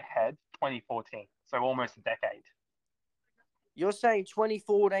top of my head, 2014. So almost a decade. You're saying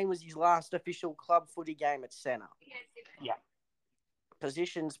 2014 was his last official club footy game at centre? Yeah.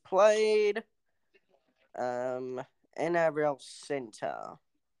 Positions played. NRL centre.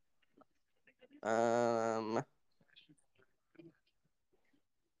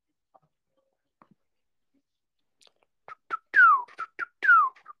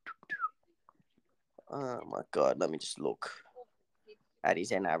 Oh my God, let me just look at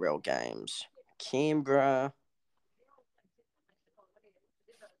his NRL games. Canberra.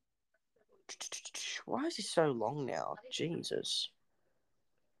 Why is he so long now? Jesus.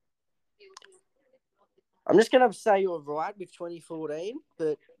 I'm just going to say you're right with 2014,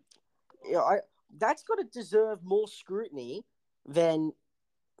 but that's got to deserve more scrutiny than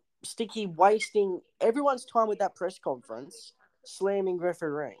Sticky wasting everyone's time with that press conference, slamming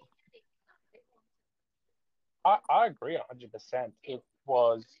referee. I agree 100%. It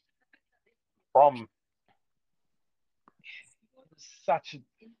was from such a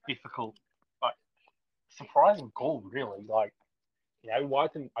difficult, surprising call, really.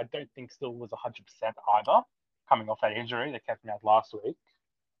 Whiten, I don't think still was 100% either, coming off that injury that kept him out last week.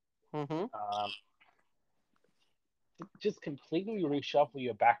 Mm-hmm. Just completely reshuffle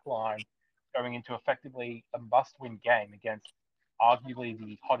your back line going into effectively a must-win game against arguably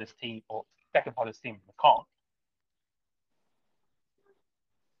the hottest team or second hottest team in the comp.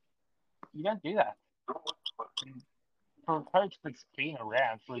 You don't do that. And for a coach that's been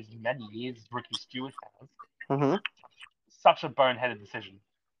around for as many years as Ricky Stewart has, such a boneheaded decision.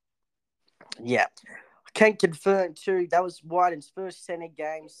 Yeah. I can confirm, too, that was Whiten's first centre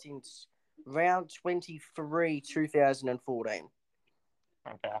game since round 23, 2014.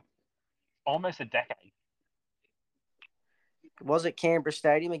 Okay. Almost a decade. Was at Canberra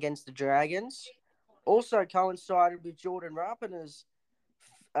Stadium against the Dragons. Also coincided with Jordan Rapiner's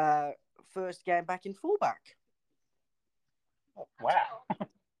first game back in fullback. Oh, wow.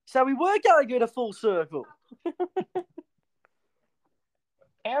 So we were going to get a full circle.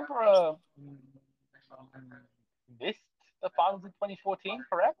 Canberra missed the finals in 2014,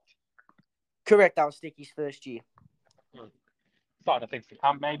 correct? Correct, that was Sticky's first year. Starting to things to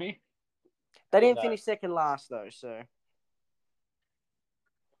come, maybe. They didn't finish second last, though, so.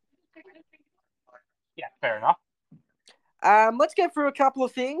 Yeah, fair enough. Let's go through a couple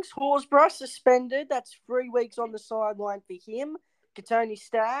of things. Horsburgh suspended. That's 3 weeks on the sideline for him. Katoni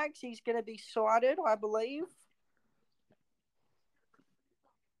Staggs, he's going to be cited, I believe.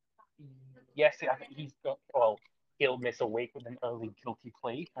 Yes, I think he'll miss a week with an early guilty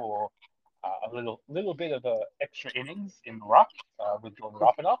plea for a little bit of extra innings in the ruck with Jordan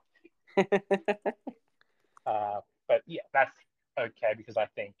Rapana. But yeah, that's okay because I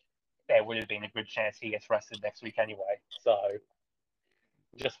think there would have been a good chance he gets rested next week anyway. So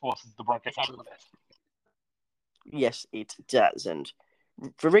just forces the Broncos out of it. Yes, it does. And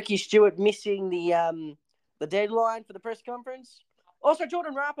for Ricky Stewart missing the deadline for the press conference. Also,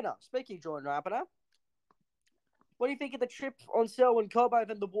 Jordan Rapana. Speaking of Jordan Rapana, what do you think of the trip on Selwyn Cobbo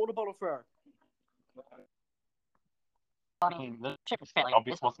and the water bottle throw? I mean, the trip was fairly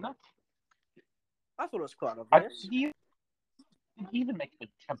obvious, wasn't it? I thought it was quite obvious. Did he even make an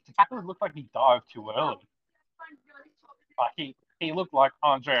attempt to tackle? It looked like he dived too early. Like he looked like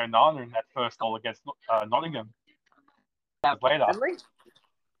Andre Onana in that first goal against Nottingham. Later.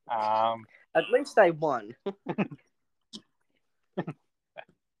 At least they won.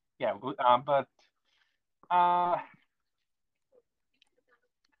 Yeah, but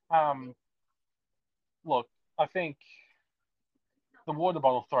look, I think the water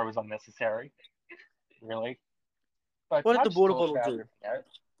bottle throw is unnecessary, really. But what did the water bottle do?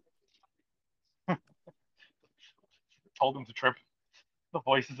 Told him to trip. The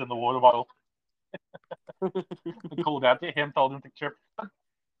voices in the water bottle. Called out to him, told him to trip. But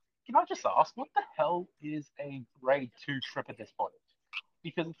can I just ask, what the hell is a grade 2 trip at this point?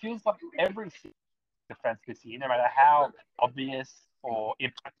 Because it feels like every defense this year, no matter how obvious or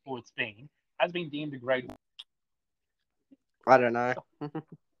impactful it's been, has been deemed a grade 1. I don't know.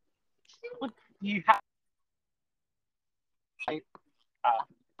 You have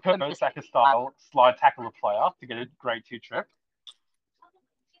a Saka style slide tackle a player to get a grade 2 trip.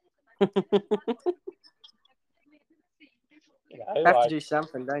 You have to do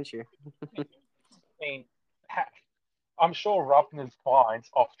something, don't you? I mean, I'm sure Ruffner's fines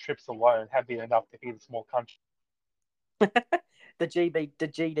off trips alone have been enough to feed a small country. the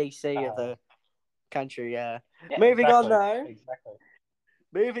GDC of the country, yeah. Moving on, though. Exactly.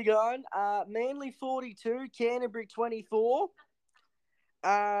 Moving on. Manly 42, Canterbury 24.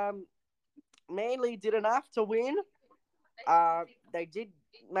 Manly did enough to win. They did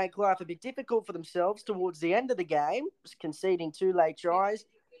make life a bit difficult for themselves towards the end of the game, conceding 2 late tries.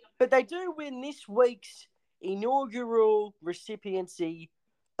 But they do win this week's inaugural recipiency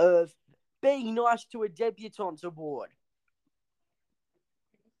of Being Nice to a Debutante Award.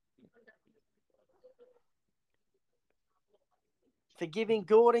 For giving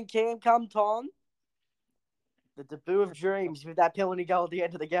Gordon Cam come Tom the debut of dreams with that penalty goal at the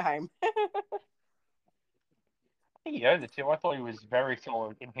end of the game. He earned it too. I thought he was very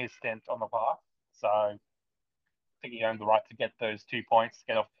solid in his stint on the park. So I think he earned the right to get those 2 points,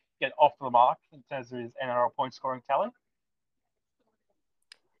 get off the mark in terms of his NRL point scoring tally.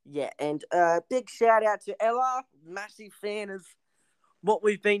 Yeah, and big shout out to Ella, massive fan of what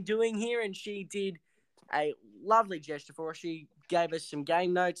we've been doing here, and she did a lovely gesture for us. She gave us some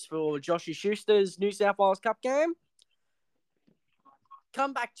game notes for Joshy Schuster's New South Wales Cup game.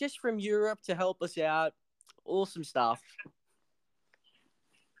 Come back just from Europe to help us out. Awesome stuff.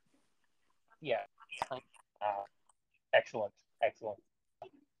 Yeah. Excellent.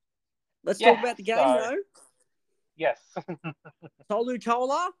 Let's talk about the game, though. Yes. Tolu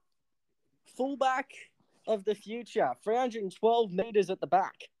Tola, fullback of the future, 312 metres at the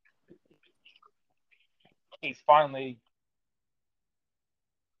back. He's finally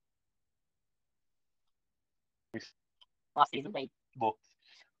last season they looked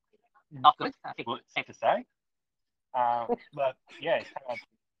not good, I think it's safe to say. But yeah, he's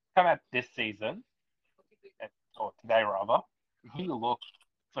come out this season, or today rather, he looked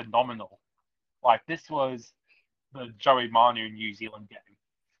phenomenal. Like, this was the Joey Manu New Zealand game,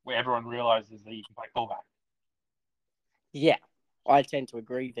 where everyone realises that you can play fullback. Yeah, I tend to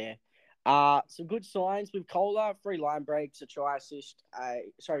agree there. Some good signs with Kohler, 3 line breaks, 3 try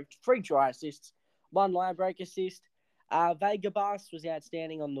assists, 1 line break assist. Vega Bus was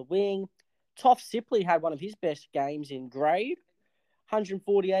outstanding on the wing. Toff Sipley had one of his best games in grade.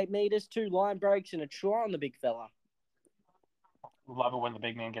 148 metres, 2 line breaks and a try on the big fella. Love it when the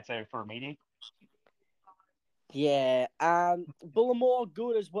big man gets over for a meaty. Yeah. Bullimore,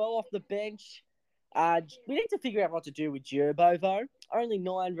 good as well off the bench. We need to figure out what to do with Gerbovo. Only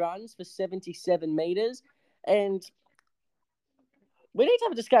 9 runs for 77 metres. And we need to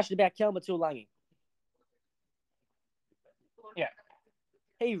have a discussion about Kelma Tuolangi. Yeah.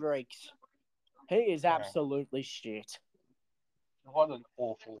 He reeks. He is absolutely shit. What an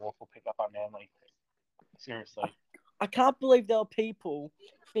awful pickup by Manly. Seriously. I can't believe there are people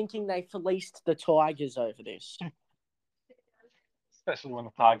thinking they fleeced the Tigers over this. Especially when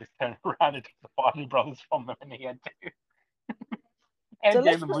the Tigers turned around and took the Fighting Brothers from them in the end too. And so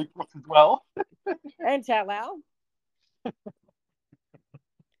gave them Luke Brooks as well. And Talau.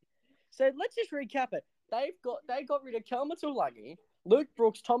 So let's just recap it. They got rid of Kelma Tuolangi, Luke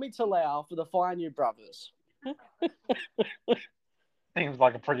Brooks, Tommy Talau for the Fighting Brothers. Seems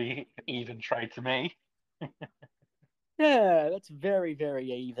like a pretty even trade to me. Yeah, that's very,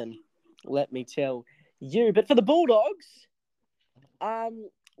 very even, let me tell you. But for the Bulldogs,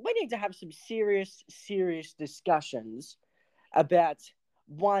 we need to have some serious discussions about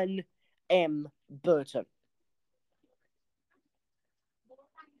one M. Burton.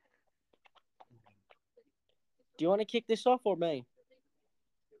 Do you want to kick this off or me?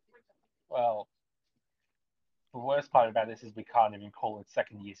 Well, the worst part about this is we can't even call it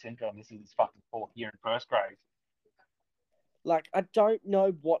second year syndrome. This is his fucking 4th year in first grade. Like, I don't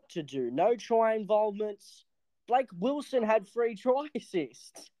know what to do. No try involvements. Blake Wilson had 3 try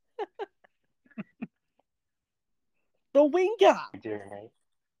assists. The winger.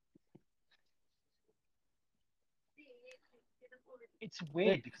 It's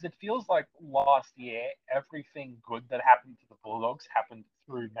weird because it feels like last year, everything good that happened to the Bulldogs happened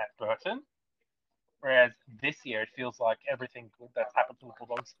through Matt Burton. Whereas this year, it feels like everything good that's happened to the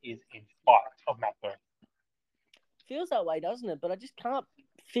Bulldogs is in spite of Matt Burton. Feels that way, doesn't it? But I just can't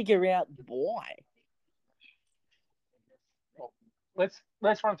figure out why. Well,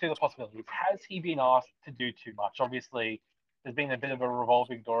 let's run through the possibilities. Has he been asked to do too much? Obviously, there's been a bit of a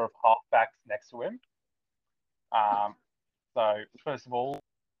revolving door of halfbacks next to him. So, first of all,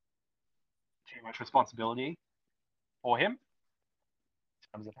 too much responsibility for him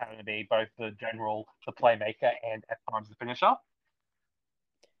in terms of having to be both the general, the playmaker, and at times the finisher.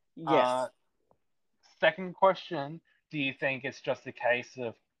 Yes. Second question, do you think it's just a case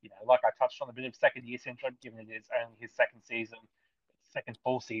of, like I touched on, a bit of second year syndrome, given it is only his second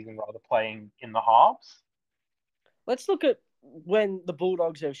full season rather, playing in the halves? Let's look at when the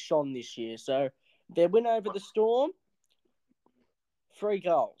Bulldogs have shone this year. So their win over the Storm, 3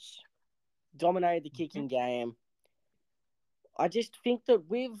 goals. Dominated the kicking game. I just think that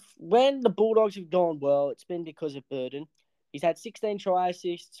when the Bulldogs have gone well, it's been because of Burton. He's had 16 try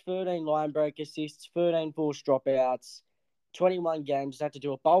assists, 13 line break assists, 13 forced dropouts, 21 games. He's had to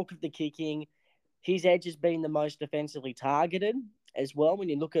do a bulk of the kicking. His edge has been the most defensively targeted as well. When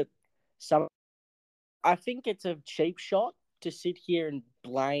you look at some, I think it's a cheap shot to sit here and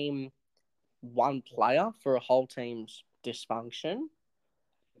blame one player for a whole team's dysfunction,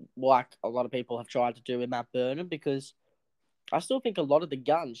 like a lot of people have tried to do with Matt Burton, because I still think a lot of the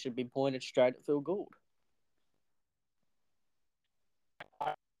guns should be pointed straight at Phil Gould.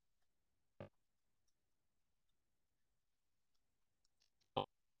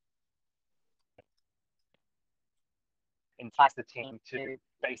 Entice the team to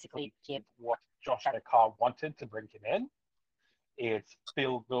basically give what Josh Adokar wanted to bring him in. It's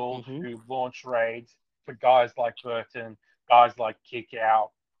Phil Gould who launched raids for guys like Burton, guys like Kickout.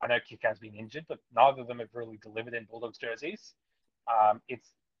 I know Kickout's been injured, but neither of them have really delivered in Bulldogs jerseys.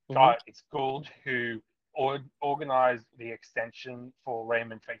 It's Gould who organised the extension for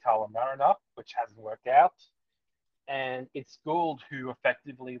Raymond Faitala Mariner, which hasn't worked out. And it's Gould who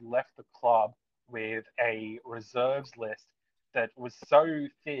effectively left the club with a reserves list that was so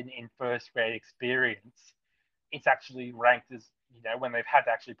thin in first grade experience, it's actually ranked as, when they've had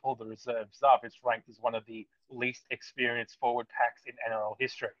to actually pull the reserves up, it's ranked as one of the least experienced forward packs in NRL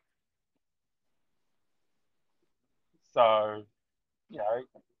history. So, at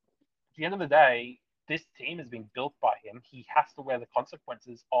the end of the day, this team has been built by him. He has to wear the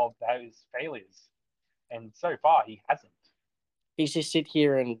consequences of those failures. And so far, he hasn't. He's just sit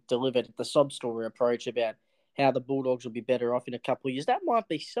here and delivered the sob story approach about how the Bulldogs will be better off in a couple of years. That might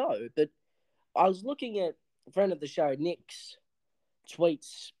be so, but I was looking at a friend of the show, Nick's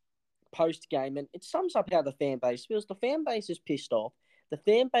tweets post-game, and it sums up how the fan base feels. The fan base is pissed off. The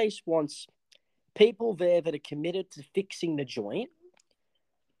fan base wants people there that are committed to fixing the joint.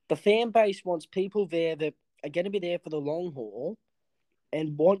 The fan base wants people there that are going to be there for the long haul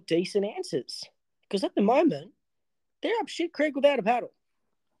and want decent answers. Because at the moment, they're up shit creek without a paddle.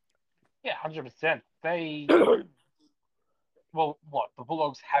 Yeah, 100%. Well, the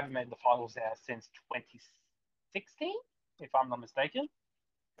Bulldogs haven't made the finals now since 2016, if I'm not mistaken.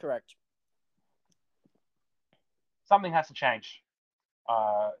 Correct. Something has to change.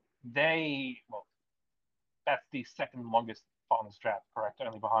 That's the second longest finals drought, correct?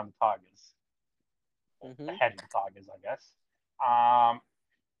 Only behind the Tigers. Mm-hmm. Ahead of the Tigers, I guess.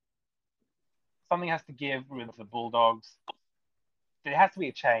 Something has to give with the Bulldogs. There has to be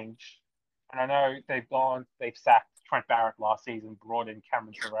a change. And I know they've sacked Trent Barrett last season, brought in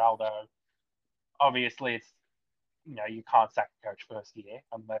Cameron Ciraldo. Obviously, you can't sack the coach first year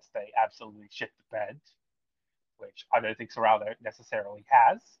unless they absolutely shit the bed, which I don't think Ciraldo necessarily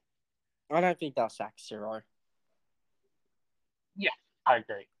has. I don't think they'll sack Ciro. Yeah, I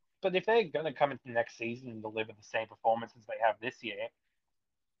agree. But if they're going to come into next season and deliver the same performances they have this year,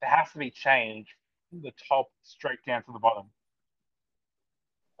 there has to be change from the top straight down to the bottom.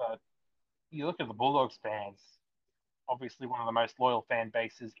 But you look at the Bulldogs fans, obviously one of the most loyal fan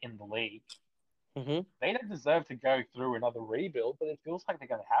bases in the league. Mm-hmm. They don't deserve to go through another rebuild, but it feels like they're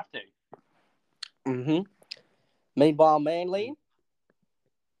going to have to. Mm-hmm. Meanwhile, Manly,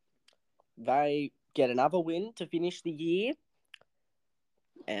 they get another win to finish the year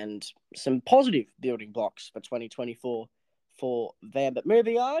and some positive building blocks for 2024 for them. But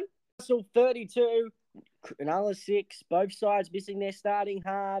moving on, Newcastle 32, another 6, both sides missing their starting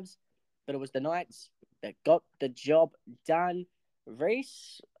halves, but it was the Knights that got the job done.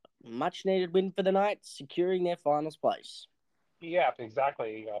 Rhys, much needed win for the Knights, securing their finals place. Yeah,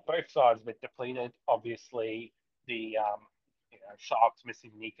 exactly. Both sides a bit depleted. Obviously, the Sharks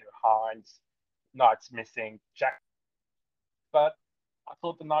missing Nico Hines, Knights missing Jack. But I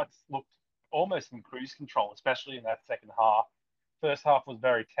thought the Knights looked almost in cruise control, especially in that second half. First half was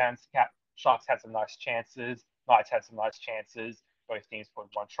very tense. Sharks had some nice chances. Knights had some nice chances. Both teams put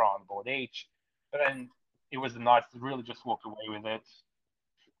one try on the board each. But then it was the Knights that really just walked away with it.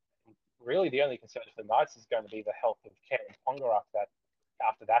 Really, the only concern for the Knights is going to be the health of Karen Ponga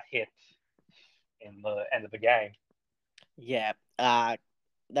after that hit in the end of the game. Yeah.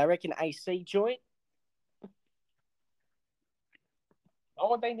 They reckon AC joint. Not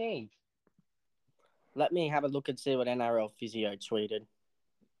what they need. Let me have a look and see what NRL Physio tweeted.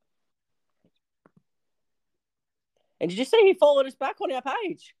 And did you see he followed us back on our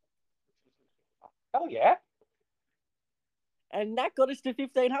page? Oh, yeah. And that got us to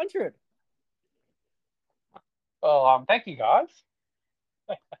 1,500. Well, thank you, guys.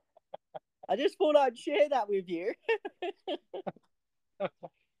 I just thought I'd share that with you.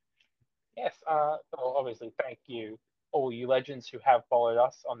 Yes. Well, obviously, thank you, all you legends who have followed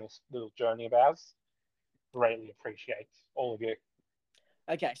us on this little journey of ours. Greatly appreciate all of you.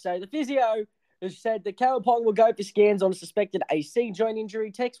 Okay, so the physio has said that Kalapong will go for scans on a suspected AC joint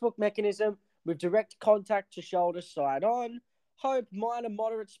injury, textbook mechanism with direct contact to shoulder side on. Hope minor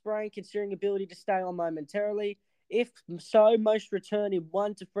moderate sprain considering ability to stay on momentarily. If so, most return in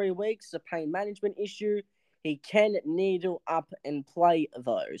 1 to 3 weeks. A pain management issue. He can needle up and play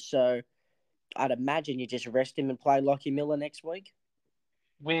though. So I'd imagine you just rest him and play Lockie Miller next week.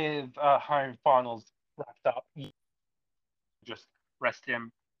 With home finals wrapped up, just rest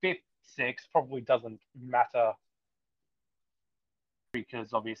him. 5th, 6th probably doesn't matter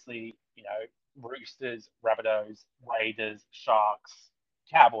because obviously, Roosters, Rabbitohs, Raiders, Sharks,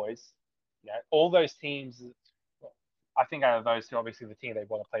 Cowboys, all those teams. I think out of those two, obviously the team they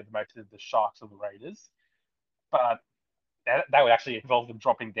want to play the most is the Sharks or the Raiders. But that would actually involve them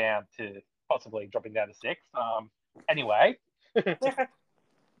possibly dropping down to 6th. Anyway,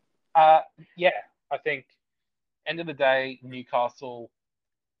 yeah, I think end of the day, Newcastle.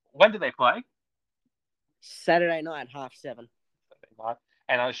 When do they play? Saturday night, 7:30. Saturday night.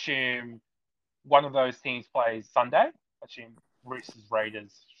 And I assume one of those teams plays Sunday. I assume Roosters,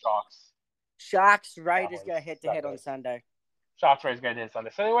 Raiders, Sharks, Raiders Cowboys, go head-to-head on Sunday. Sharks, Raiders go head-to-head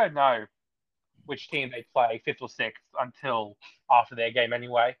Sunday. So they won't know which team they play 5th or 6th until after their game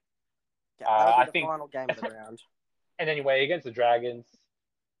anyway. That'll be the final game of the round. And anyway, against the Dragons,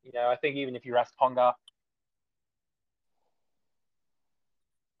 I think even if you rest Ponga,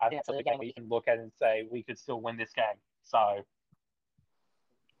 I think it's a game where you can look at it and say we could still win this game. So,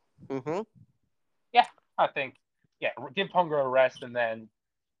 yeah, I think, give Ponga a rest and then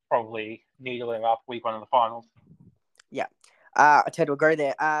probably needle him up week 1 of the finals. Yeah, I tend to agree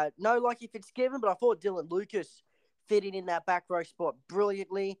there. No Lockie Fitzgibbon, but I thought Dylan Lucas fitted in that back row spot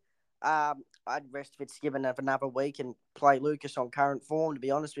brilliantly. I'd rest Fitzgibbon for another week and play Lucas on current form, to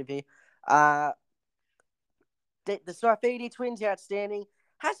be honest with you. The Saifidi twins, outstanding.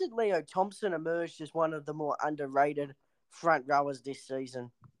 Hasn't Leo Thompson emerged as one of the more underrated front rowers this season?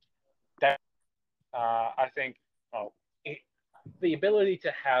 I think the ability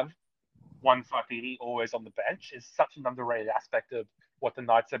to have one Saifidi always on the bench is such an underrated aspect of what the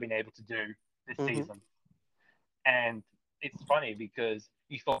Knights have been able to do this season. And it's funny because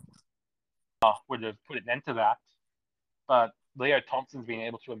you thought would have put an end to that, but Leo Thompson's been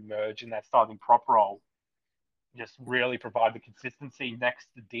able to emerge in that starting prop role, just really provide the consistency next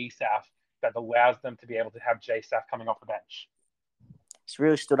to DSAF that allows them to be able to have JSAF coming off the bench. He's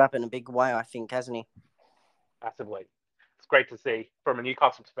really stood up in a big way, I think, hasn't he? Massively. It's great to see from a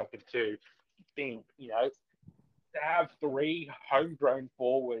Newcastle perspective too, being, to have 3 homegrown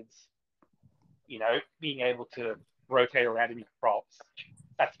forwards, being able to rotate around in your props.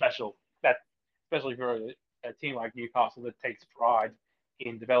 That's special. That's especially for a team like Newcastle that takes pride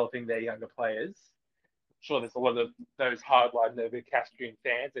in developing their younger players. I'm sure there's a lot of those hardline Novocastrian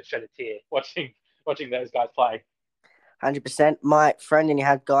fans that shed a tear watching those guys play. 100%. My friend, and you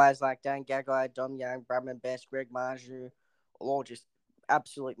had guys like Dan Gagai, Dom Young, Bradman Best, Greg Marju, all just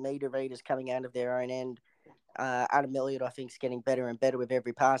absolute meter readers coming out of their own end. Adam Elliott, I think, is getting better and better with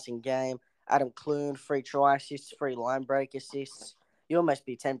every passing game. Adam Clune, 3 try assists, 3 line break assists. You almost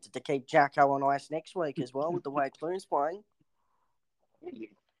be tempted to keep Jacko on ice next week as well with the way Clune's playing.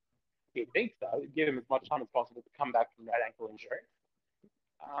 You think so? Give him as much time as possible to come back from that ankle injury.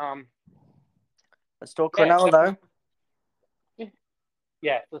 Let's talk Cronulla, though.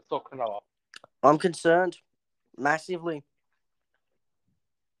 Yeah, let's talk Cronulla. I'm concerned. Massively.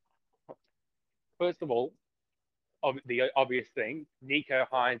 First of all, the obvious thing, Nico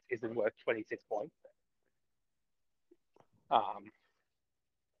Hines isn't worth 26 points.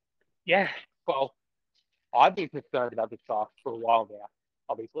 Yeah, well, I've been concerned about the Sharks for a while now,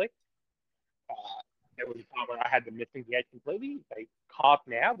 obviously. There was a time when I had them missing the 8 completely. They can't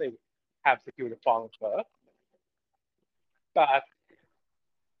now. They have secured a final berth. But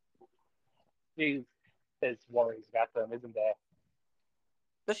there's worries about them, isn't there?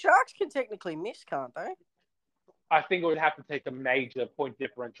 The Sharks can technically miss, can't they? I think it would have to take a major point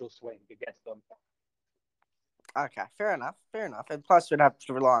differential swing against them. Okay, fair enough. And plus, we'd have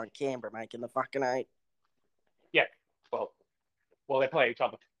to rely on Canberra making the fucking 8. Yeah, well, they play each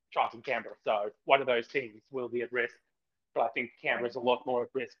other, Sharks and Canberra, so one of those teams will be at risk. But I think Canberra's a lot more at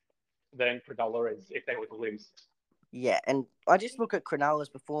risk than Cronulla is if they were to lose. Yeah, and I just look at Cronulla's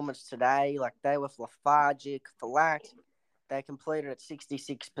performance today. Like, they were lethargic, flat. They completed at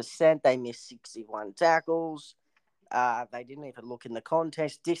 66%. They missed 61 tackles. They didn't even look in the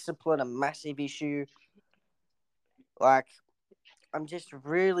contest. Discipline, a massive issue. Like, I'm just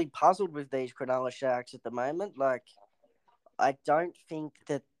really puzzled with these Cronulla Sharks at the moment. Like, I don't think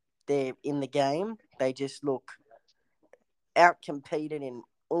that they're in the game. They just look outcompeted in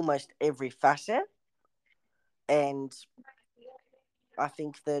almost every facet. And I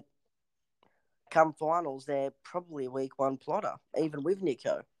think that come finals, they're probably a week 1 plotter, even with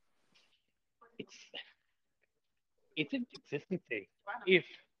Nico. It's inconsistency. If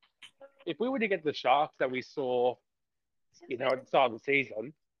we were to get the Sharks that we saw, at the start of the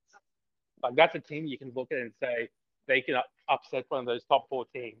season, like, that's a team you can look at and say they can upset one of those top 4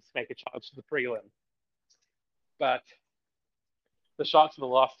 teams, make a charge to the prelim. But the Sharks for the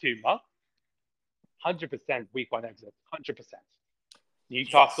last 2 months, 100% week 1 exit, 100%.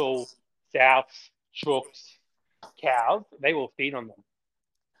 Newcastle, Souths, Chooks, Cows, they will feed on them.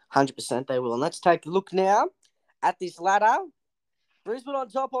 100% they will. And let's take a look now at this ladder. Brisbane on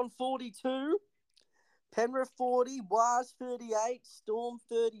top on 42. Penrith 40, Wars 38, Storm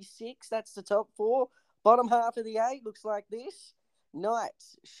 36. That's the top 4. Bottom half of the 8 looks like this.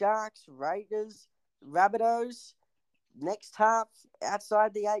 Knights, Sharks, Raiders, Rabbitohs. Next half,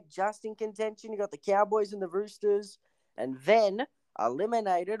 outside the 8, just in contention. You got the Cowboys and the Roosters. And then,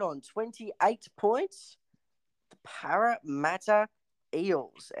 eliminated on 28 points, the Parramatta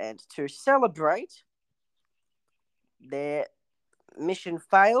Eels. And to celebrate their mission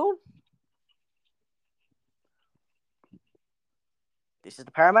failed, this is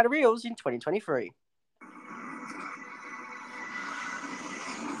the Parramatta Eels in 2023.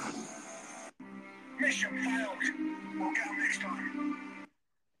 Mission failed. We'll get them next time.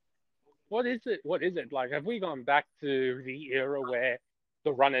 What is it? Like, have we gone back to the era where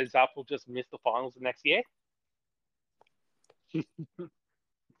the runners-up will just miss the finals the next year? We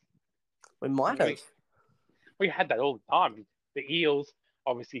might have. We had that all the time. The Eels,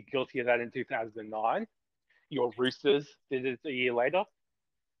 obviously guilty of that in 2009. Your Roosters did it a year later.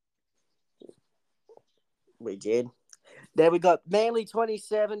 We did. There we got Manly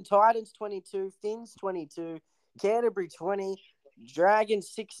 27, Titans 22, Finns 22, Canterbury 20, Dragons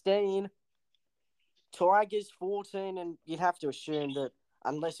 16, Tigers 14, and you'd have to assume that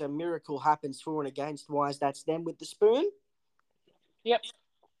unless a miracle happens for and against wise, that's them with the spoon. Yep.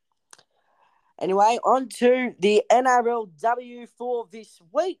 Anyway, on to the NRLW for this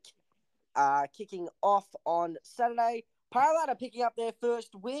week. Kicking off on Saturday, Parramatta picking up their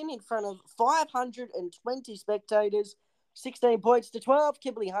first win in front of 520 spectators, 16 points to 12.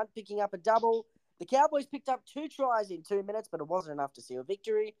 Kimberly Hunt picking up a double. The Cowboys picked up 2 tries in 2 minutes, but it wasn't enough to seal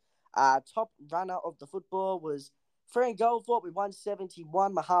victory. Top runner of the football was Fran Goldthorpe with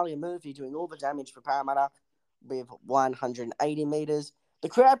 171. Mahalia Murphy doing all the damage for Parramatta with 180 metres. The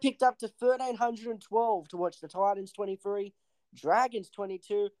crowd picked up to 1,312 to watch the Titans 23, Dragons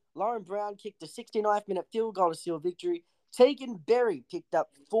 22. Lauren Brown kicked a 69th minute field goal to seal victory. Tegan Berry picked up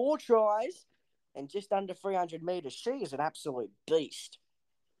 4 tries and just under 300 metres. She is an absolute beast.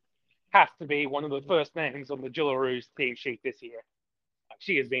 Has to be one of the first names on the Jillaroos team sheet this year.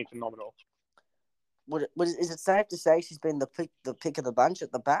 She has been phenomenal. Is it safe to say she's been the pick of the bunch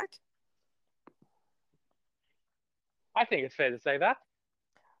at the back? I think it's fair to say that.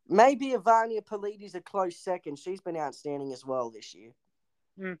 Maybe Ivania Polides a close second. She's been outstanding as well this year.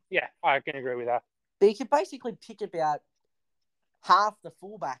 Yeah, I can agree with that. But you could basically pick about half the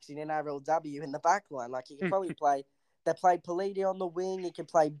fullbacks in NRLW in the back line. Like, you could probably play... They played Polidi on the wing. You can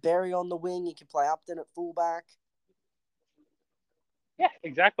play Berry on the wing. You can play Upton at fullback. Yeah,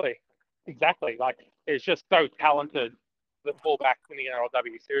 exactly. Like, it's just so talented, the fullbacks in the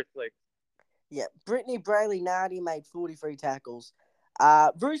NRLW, seriously. Yeah, Brittany Brayley-Nardi made 43 tackles.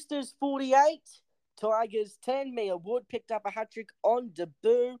 Roosters 48, Tigers 10. Mia Wood picked up a hat-trick on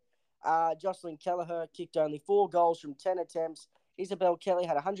debut. Jocelyn Kelleher kicked only 4 goals from 10 attempts. Isabel Kelly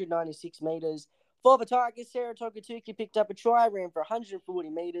had 196 metres. For the Tigers, Sarah Tokatuki picked up a try, ran for 140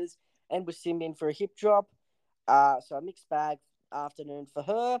 metres, and was simmed in for a hip drop. So a mixed bag afternoon for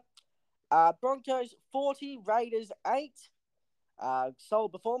her. Broncos 40, Raiders 8.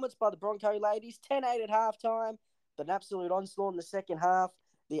 Solid performance by the Bronco ladies. 10-8 at halftime, but an absolute onslaught in the second half.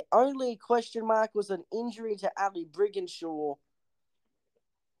 The only question mark was an injury to Ali Brigginshaw.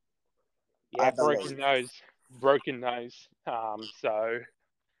 Yeah, broken nose. So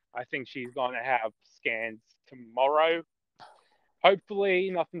I think she's going to have scans tomorrow. Hopefully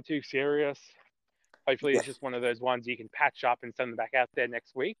nothing too serious. Hopefully it's just one of those ones you can patch up and send them back out there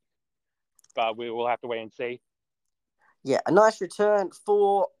next week. But we will have to wait and see. Yeah, a nice return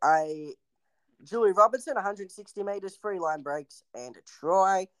for a Julie Robinson, 160 metres, 3 line breaks, and a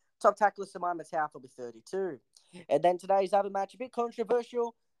try. Top tackler Simona Taufel with 32. And then today's other match, a bit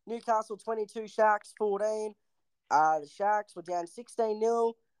controversial. Newcastle 22, Sharks 14. The Sharks were down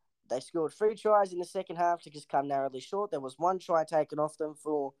 16-0. They scored 3 tries in the second half to just come narrowly short. There was 1 try taken off them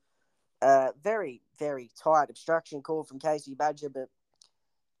for a very, very tight obstruction call from Casey Badger, but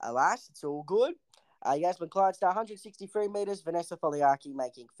alas, it's all good. Yasmin Clydesdale, 163 metres. Vanessa Foliaki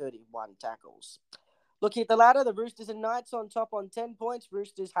making 31 tackles. Looking at the ladder, the Roosters and Knights on top on 10 points.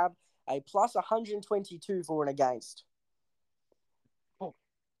 Roosters have a plus 122 for and against. Oh,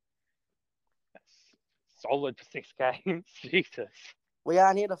 that's solid for 6 games. Jesus. We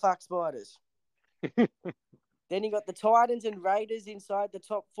aren't here to fuck spiders. Then you got the Titans and Raiders inside the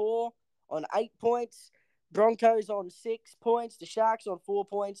top 4 on 8 points. Broncos on 6 points. The Sharks on 4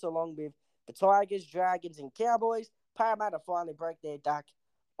 points, along with the Tigers, Dragons, and Cowboys. Parramatta finally break their duck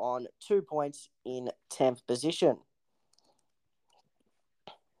on 2 points in 10th position.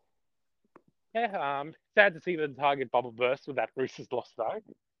 Yeah, sad to see the target bubble burst with that Roosters loss, though.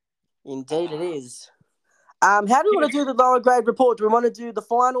 Indeed it is. How do we want to do the lower grade report? Do we want to do the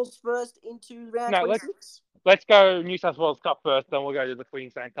finals first into round 26? Let's go New South Wales Cup first, then we'll go to the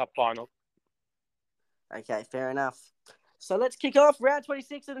Queensland Cup final. Okay, fair enough. So let's kick off round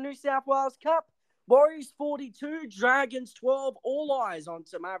 26 of the New South Wales Cup. Warriors 42, Dragons 12, all eyes on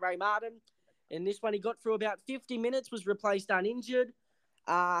Tamare Martin. In this one, he got through about 50 minutes, was replaced uninjured.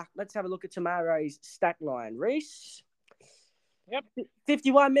 Let's have a look at Tamare's stat line. Rhys? Yep.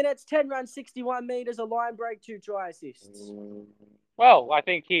 51 minutes, 10 runs, 61 metres, a line break, 2 try assists. Well, I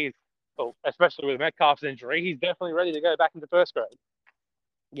think he's, especially with Metcalf's injury, he's definitely ready to go back into first grade.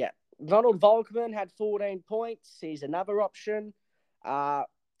 Yeah. Ronald Volkman had 14 points. He's another option.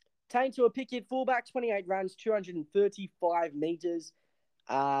 Tane to a Pickett fullback, 28 runs, 235 metres,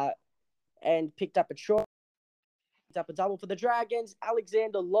 and picked up a try. Picked up a double for the Dragons.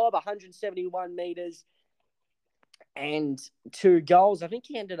 Alexander Lobb, 171 metres and 2 goals. I think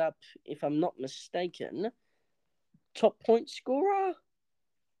he ended up, if I'm not mistaken, top point scorer.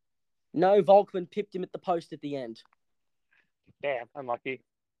 No, Volkman pipped him at the post at the end. Damn, unlucky.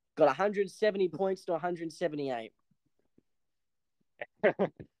 Got 170 points to 178.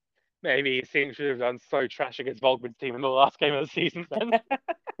 Maybe his team should have done so trash against Volkman's team in the last game of the season then.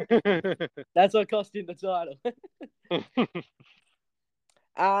 That's what cost him the title.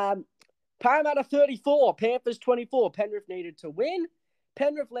 Parramatta 34, Panthers 24. Penrith needed to win.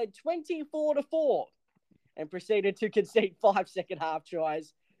 Penrith led 24-4 and proceeded to concede 5 second-half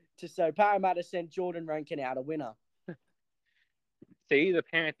tries. So Parramatta sent Jordan Rankin out a winner. See, the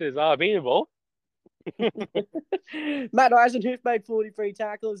Panthers are beatable. Matt Eisenhuth made 43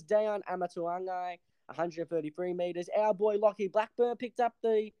 tackles. Dayan Amatuangai, 133 metres. Our boy Lockie Blackburn picked up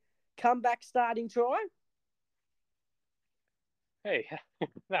the comeback starting try. Hey,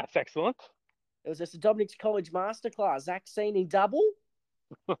 that's excellent. It was a Dominic's College Masterclass. Zach Seeney double.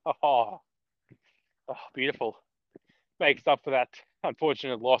 Oh, beautiful. Makes up for that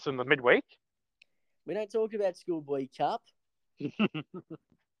unfortunate loss in the midweek. We don't talk about Schoolboy Cup.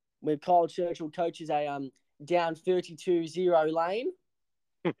 Where Kyle Churchill coaches a down 32-0 lane.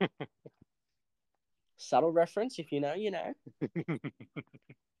 Subtle reference, if you know, you know.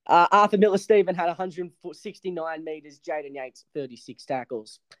 Arthur Miller-Stephen had 169 metres. Jaden Yates, 36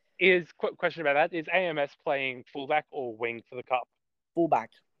 tackles. Question about that, is AMS playing fullback or wing for the Cup?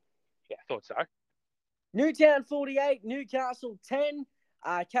 Fullback. Yeah, thought so. Newtown 48, Newcastle 10.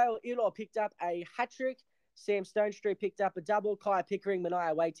 Kale Ilo picked up a hat-trick. Sam Stonestreet picked up a double. Kai Pickering,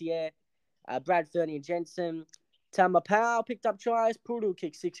 Mania Waitier, Brad Fernie and Jensen. Tama Powell picked up tries. Puru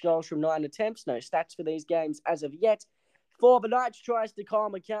kicked 6 goals from 9 attempts. No stats for these games as of yet. For the Knights, tries to Kyle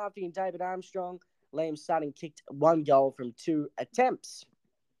McCarthy and David Armstrong. Liam Sutton kicked 1 goal from 2 attempts.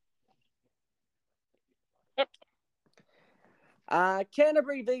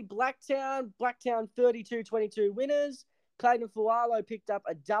 Canterbury v Blacktown. Blacktown 32-22 winners. Clayton Fualo picked up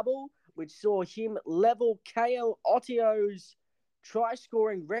a double, which saw him level KL Ottio's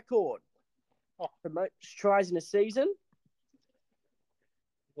try-scoring record for most tries in a season.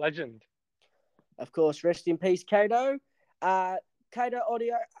 Legend. Of course, rest in peace, Kato. Kato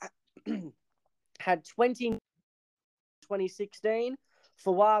Ottio had 20 in 2016.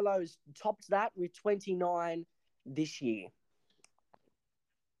 Fualo's topped that with 29 this year.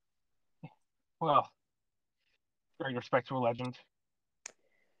 Well, great respect to a legend.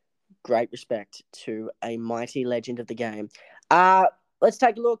 Great respect to a mighty legend of the game. Let's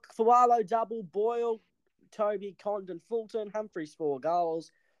take a look. Fualo double, Boyle, Toby, Condon, Fulton, Humphries 4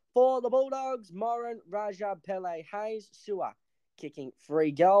 goals. For the Bulldogs, Moran, Raja, Pele, Hayes, Sua kicking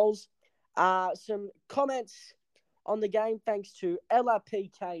 3 goals. Some comments on the game thanks to Ella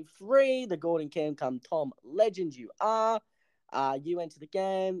PK3, the Gordon Cam come Tom legend you are. You entered the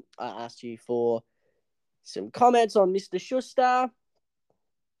game. I asked you for some comments on Mr. Schuster.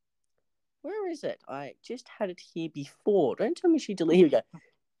 Where is it? I just had it here before. Don't tell me she deleted. Here we go.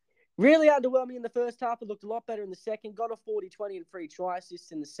 Really underwhelming in the first half. It looked a lot better in the second. Got a 40-20 and 3 try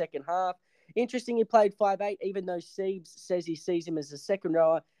assists in the second half. Interesting, he played 5'8", even though Siebes says he sees him as a second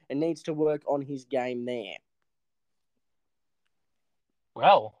rower and needs to work on his game there.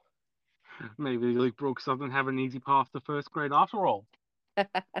 Well, maybe Luke Brooks doesn't have an easy path to first grade after all.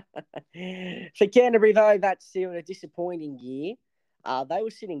 For Canterbury, though, that's still a disappointing year. They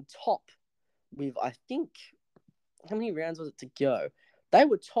were sitting top with, I think, how many rounds was it to go? They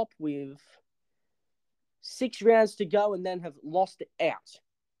were top with 6 rounds to go and then have lost it out.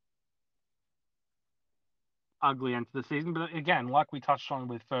 Ugly end to the season, but again, like we touched on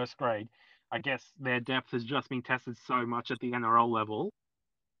with first grade, I guess their depth has just been tested so much at the NRL level.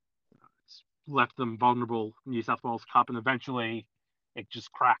 It's left them vulnerable New South Wales Cup, and eventually it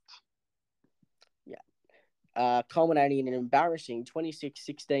just cracked. Yeah. Culminating in an embarrassing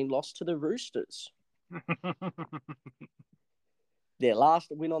 26-16 loss to the Roosters. Their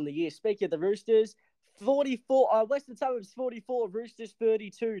last win on the year. Speaking of the Roosters, 44, Western Suburbs 44, Roosters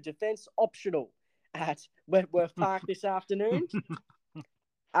 32, defence optional at Wentworth Park this afternoon.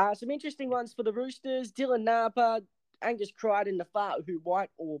 Some interesting ones for the Roosters. Dylan Napa, Angus Crichton, Nafar, who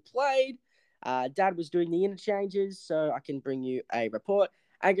White all played. Dad was doing the interchanges, so I can bring you a report.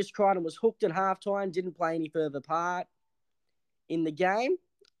 Angus Crichton was hooked at halftime, didn't play any further part in the game.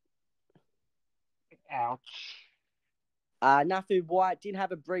 Ouch. Nafu White did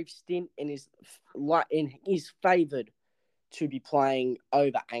have a brief stint and is favoured to be playing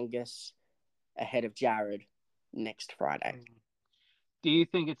over Angus ahead of Jared next Friday. Do you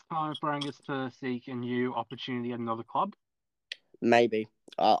think it's time for Angus to seek a new opportunity at another club? Maybe.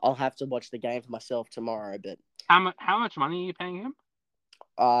 I'll have to watch the game for myself tomorrow. But how much money are you paying him?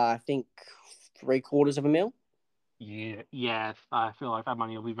 I think $750,000. Yeah. I feel like that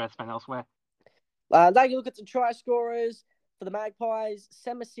money will be best spent elsewhere. Taking a look at the try scorers for the Magpies.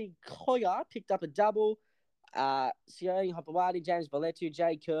 Semisi Koya picked up a double. Suaalii Hopewadi, James Valetu,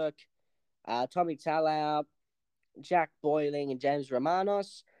 Jay Kirk, Tommy Talau, Jack Boyling, and James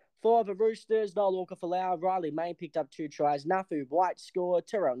Romanos. For the Roosters, Noel Walker-Folau, Riley Main picked up 2 tries, Nafu White scored,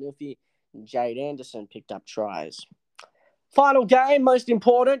 Terrell Nilfi and Jade Anderson picked up tries. Final game, most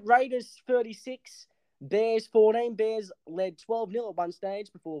important, Raiders 36, Bears 14. Bears led 12-0 at one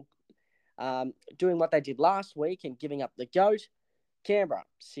stage before doing what they did last week and giving up the GOAT. Canberra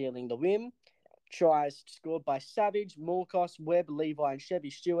sealing the win. Tries scored by Savage, Morcos, Webb, Levi, and Chevy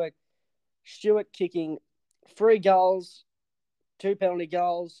Stewart. Stewart kicking 3 goals, 2 penalty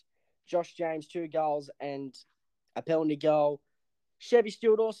goals. Josh James, 2 goals and a penalty goal. Chevy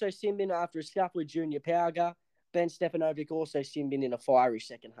Stewart also sinned in after a scuffle with Junior Pauga. Ben Stefanovic also sinned in a fiery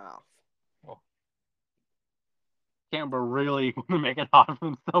second half. Oh. Canberra really want to make it hard for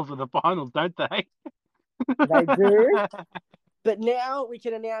themselves in the finals, don't they? They do. But now we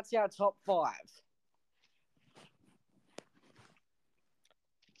can announce our top 5.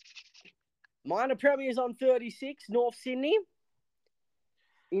 Minor Premiers on 36, North Sydney.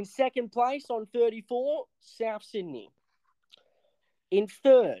 In second place on 34, South Sydney. In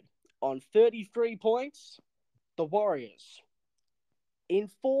third on 33 points, the Warriors. In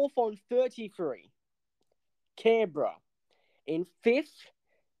fourth on 33, Canberra. In fifth,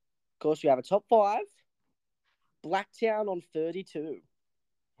 of course, we have a top 5, Blacktown on 32.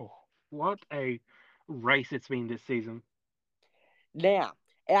 Oh, what a race it's been this season. Now,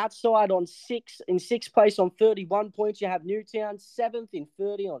 outside in sixth place on 31 points, you have Newtown. 7th in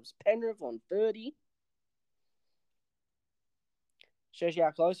 30 on Penrith on 30. Shows you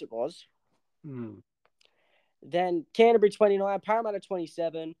how close it was. Then Canterbury 29, Parramatta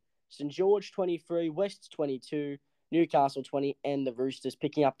 27, St George 23, West 22, Newcastle 20, and the Roosters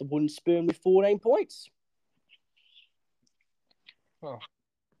picking up the wooden spoon with 14 points. Well,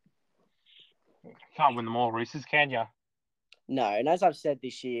 can't win them all, Roosters, can you? No, and as I've said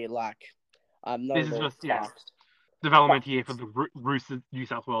this year, I'm not this at is all just fast. Development here for the Roosters New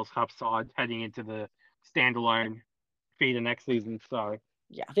South Wales Cup side heading into the standalone feeder next season. So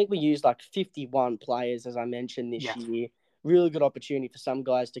yeah, I think we used 51 players, as I mentioned, this year. Really good opportunity for some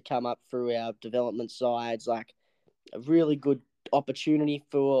guys to come up through our development sides. A really good opportunity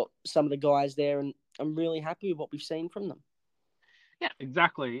for some of the guys there, and I'm really happy with what we've seen from them. Yeah,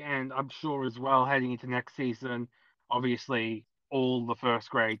 exactly. And I'm sure as well, heading into next season, obviously all the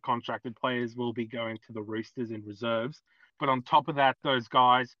first grade contracted players will be going to the Roosters in reserves. But on top of that, those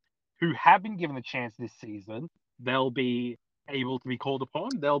guys who have been given a chance this season, they'll be able to be called upon.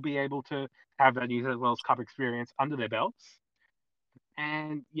 They'll be able to have that New South Wales Cup experience under their belts.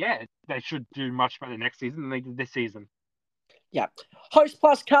 And yeah, they should do much better next season than they did this season. Yeah. Host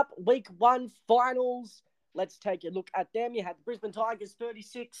Plus Cup Week 1 finals. Let's take a look at them. You had the Brisbane Tigers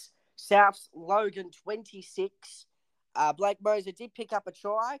 36, Souths Logan 26. Blake Moser did pick up a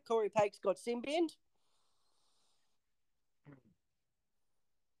try. Corey Pakes got sin-binned.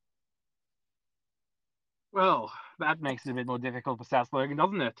 Well, that makes it a bit more difficult for South Logan,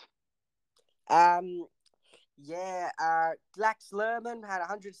 doesn't it? Glax Lerman had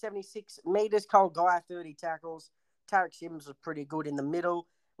 176 metres. Cole Guy, 30 tackles. Tarek Sims was pretty good in the middle,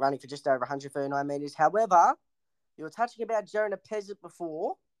 running for just over 139 metres. However, you were touching about Jonah Peasant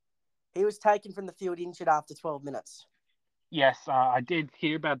before. He was taken from the field injured after 12 minutes. Yes, I did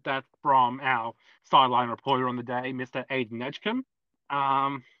hear about that from our sideline reporter on the day, Mr. Aidan Edgecombe.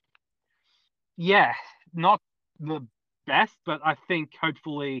 Yeah, not the best, but I think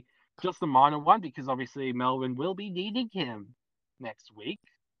hopefully just a minor one, because obviously Melbourne will be needing him next week.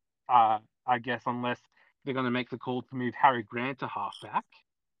 I guess unless they're going to make the call to move Harry Grant to halfback.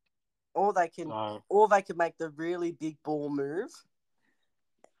 Or they could make the really big ball move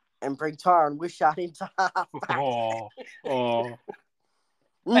and bring Tyron Wishart into halfback.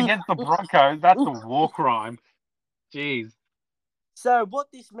 Against the Broncos, that's a war crime. Jeez. So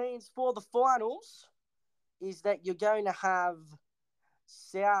what this means for the finals is that you're going to have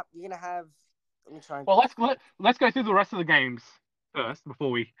South. You're going to have. Let me try. Well, let's go through the rest of the games first before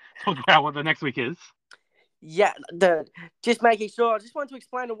we talk about what the next week is. Yeah, just making sure. I just wanted to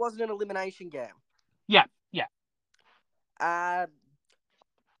explain it wasn't an elimination game. Yeah.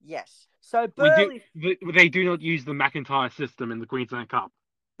 Yes. So Burley, they do not use the McIntyre system in the Queensland Cup.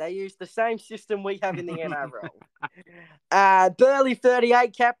 They use the same system we have in the NRL. Burley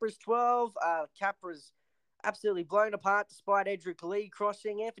 38, Capra's 12. Capra's absolutely blown apart despite Edric Lee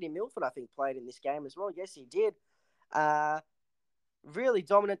crossing. Anthony Milford, I think, played in this game as well. Yes, he did. Really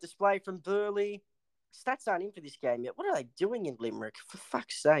dominant display from Burley. Stats aren't in for this game yet. What are they doing in Limerick? For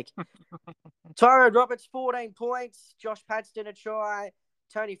fuck's sake. Tyrone Roberts, 14 points. Josh Padston, a try.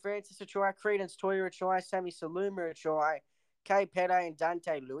 Tony Francis a try, Credence Toyer a try, Sammy Saluma a try, Kay Pede and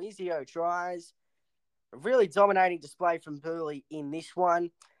Dante Luizio tries. A really dominating display from Burley in this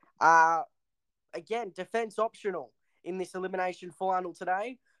one. Again, defence optional in this elimination final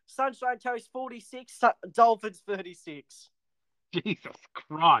today. Sunshine Coast 46, Dolphins 36. Jesus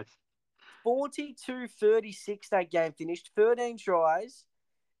Christ. 42-36 that game finished, 13 tries.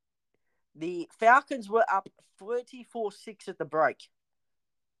 The Falcons were up 34-6 at the break.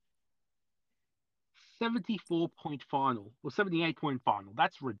 74-point final, or 78-point final.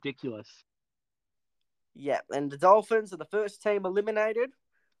 That's ridiculous. Yeah, and the Dolphins are the first team eliminated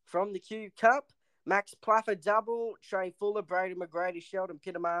from the Q Cup. Max Plaffer double, Trey Fuller, Brady McGrady, Sheldon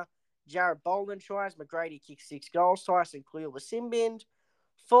Pitama, Jared Bolden tries. McGrady kicked 6 goals. Tyson Clear was sin-binned.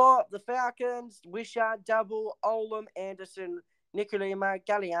 For the Falcons, Wishart double, Olam, Anderson, Nicolima,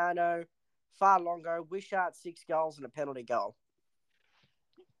 Galliano, Farlongo, Wishart 6 goals and a penalty goal.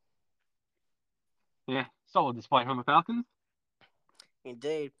 Yeah, solid display from the Falcons.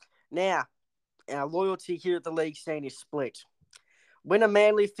 Indeed. Now, our loyalty here at the league scene is split. Winner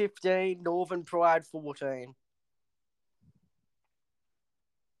Manly 15, Northern Pride 14.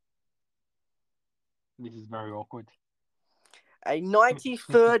 This is very awkward. A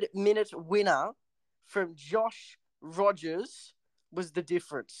 93rd minute winner from Josh Rogers was the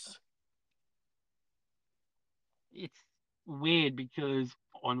difference. It's weird because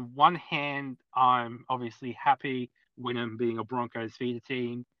on one hand, I'm obviously happy Wynnum being a Broncos feeder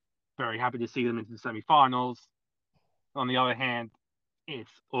team. Very happy to see them into the semi-finals. On the other hand,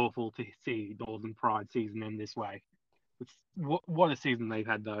 it's awful to see Northern Pride season end this way. It's what a season they've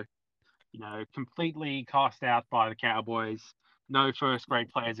had, though. You know, completely cast out by the Cowboys. No first-grade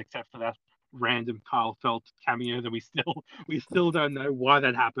players except for that random Kyle Felt cameo that we still don't know why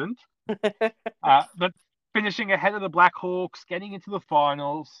that happened. But finishing ahead of the Blackhawks, getting into the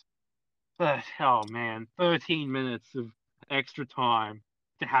finals. But, oh man, 13 minutes of extra time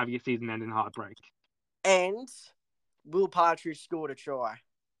to have your season end in heartbreak. And Will Partridge scored a try.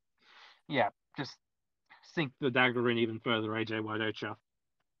 Yeah, just sink the dagger in even further, AJ, why don't you?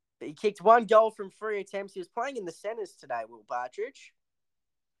 He kicked 1 goal from 3 attempts. He was playing in the centres today, Will Partridge.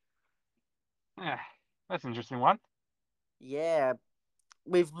 Yeah, that's an interesting one. Yeah.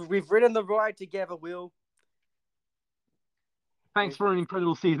 We've ridden the ride together, Will. Thanks for an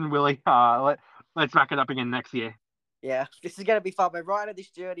incredible season, Willie. Let's back it up again next year. Yeah, this is going to be fun. We're riding this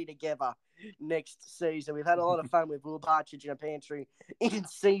journey together next season. We've had a lot of fun with Will Partridge in a pantry in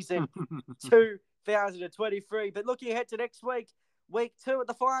season 2023. But looking ahead to next week, week 2 at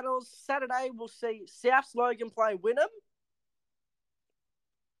the finals, Saturday we'll see South Logan play Wynnum.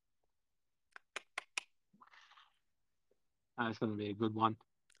 That's going to be a good one.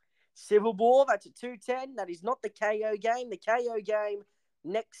 Civil War, that's at 2:10. That is not the KO game. The KO game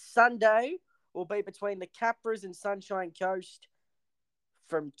next Sunday will be between the Capras and Sunshine Coast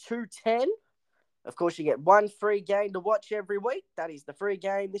from 2:10. Of course, you get one free game to watch every week. That is the free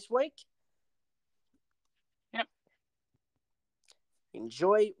game this week. Yep.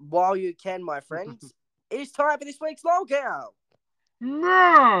 Enjoy while you can, my friends. It is time for this week's LOLCOW.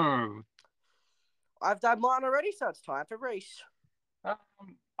 No! I've done mine already, so it's time for Rhys.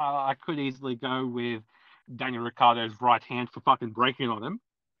 I could easily go with Daniel Ricciardo's right hand for fucking breaking on him.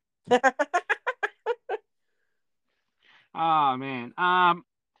 Man. I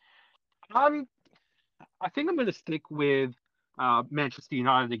think I'm going to stick with Manchester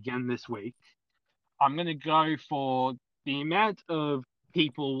United again this week. I'm going to go for the amount of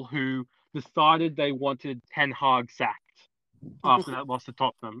people who decided they wanted Ten Hag sacked after that loss to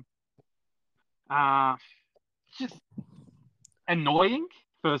Tottenham. Just annoying,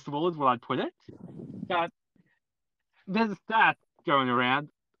 first of all, is what I'd put it. But there's a stat going around.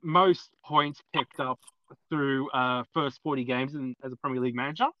 Most points picked up through first 40 games as a Premier League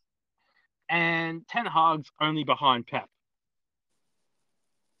manager. And Ten Hag's only behind Pep.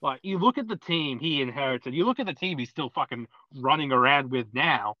 Like, you look at the team he inherited. You look at the team he's still fucking running around with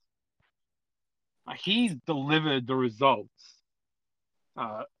now. He's delivered the results.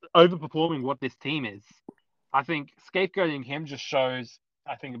 Overperforming what this team is. I think scapegoating him just shows,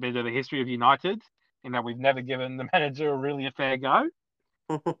 I think, a bit of the history of United in that we've never given the manager really a fair go.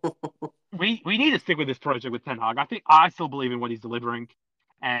 We need to stick with this project with Ten Hag. I still believe in what he's delivering,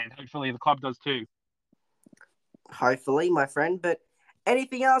 and hopefully the club does too. Hopefully, my friend. But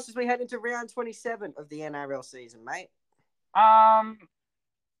anything else as we head into round 27 of the NRL season, mate? I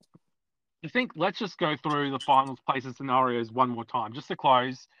think let's just go through the finals places scenarios one more time, just to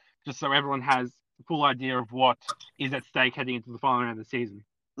close, just so everyone has a full idea of what is at stake heading into the final round of the season.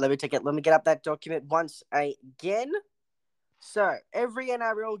 Let me get up that document once again. So, every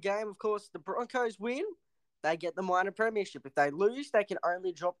NRL game, of course, the Broncos win, they get the minor premiership. If they lose, they can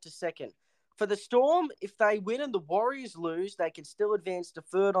only drop to second. For the Storm, if they win and the Warriors lose, they can still advance to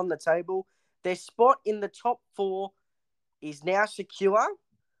third on the table. Their spot in the top 4 is now secure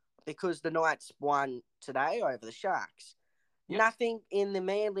because the Knights won today over the Sharks. Yep. Nothing in the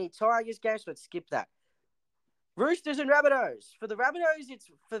Manly Tigers game, so let's skip that. Roosters and Rabbitohs. For the Rabbitohs, it's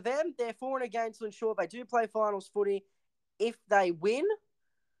for them, they're 4 against to ensure they do play finals footy. If they win,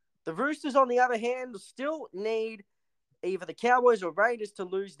 the Roosters, on the other hand, will still need either the Cowboys or Raiders to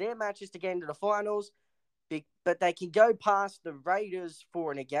lose their matches to get into the finals, but they can go past the Raiders for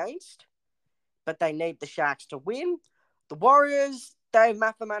and against, but they need the Sharks to win. The Warriors, they've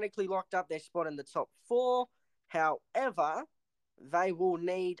mathematically locked up their spot in the top 4. However, they will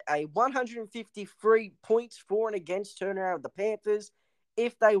need a 153 points for and against turnaround of the Panthers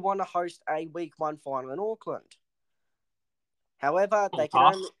if they want to host a Week 1 final in Auckland. However,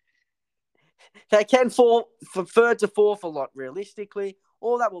 they can fall from 3rd to 4th a lot realistically.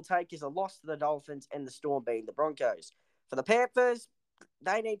 All that will take is a loss to the Dolphins and the Storm beating the Broncos. For the Panthers,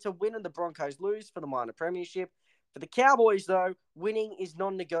 they need to win and the Broncos lose for the minor premiership. For the Cowboys, though, winning is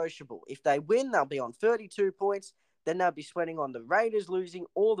non-negotiable. If they win, they'll be on 32 points. Then they'll be sweating on the Raiders losing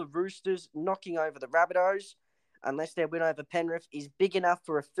or the Roosters knocking over the Rabbitohs, unless their win over Penrith is big enough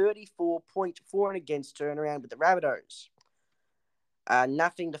for a 34-point for and against turnaround with the Rabbitohs.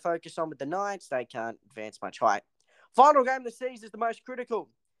 Nothing to focus on with the Knights. They can't advance much higher. Final game of the season is the most critical.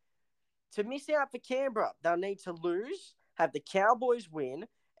 To miss out for Canberra, they'll need to lose, have the Cowboys win,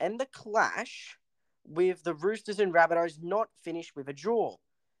 and the clash with the Roosters and Rabbitohs not finish with a draw.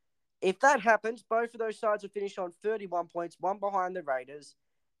 If that happens, both of those sides will finish on 31 points, one behind the Raiders,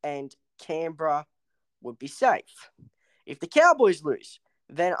 and Canberra would be safe. If the Cowboys lose,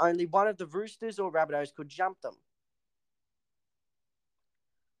 then only one of the Roosters or Rabbitohs could jump them.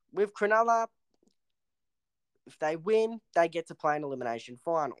 With Cronulla, if they win, they get to play an elimination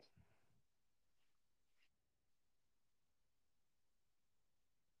final.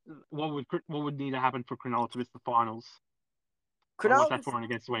 What would need to happen for Cronulla to miss the finals? Cronulla that for and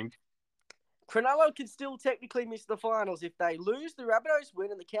against Wing? Cronulla can still technically miss the finals. If they lose, the Rabbitohs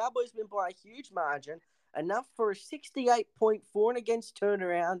win and the Cowboys win by a huge margin, enough for a 68.4 and against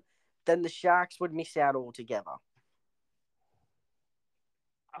turnaround, then the Sharks would miss out altogether.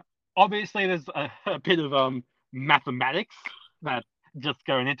 Obviously, there's a bit of mathematics that just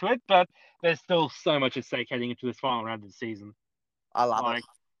going into it, but there's still so much at stake heading into this final round of the season. I love it.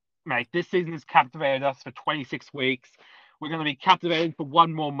 Mate, this season has captivated us for 26 weeks. We're going to be captivated for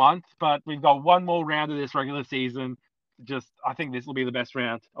one more month, but we've got one more round of this regular season. I think this will be the best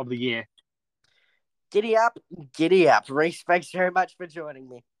round of the year. Giddy up, giddy up. Rhys, thanks very much for joining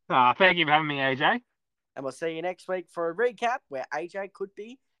me. Thank you for having me, AJ. And we'll see you next week for a recap where AJ could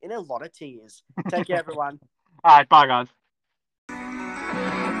be in a lot of tears. Take care, everyone. All right, bye, guys.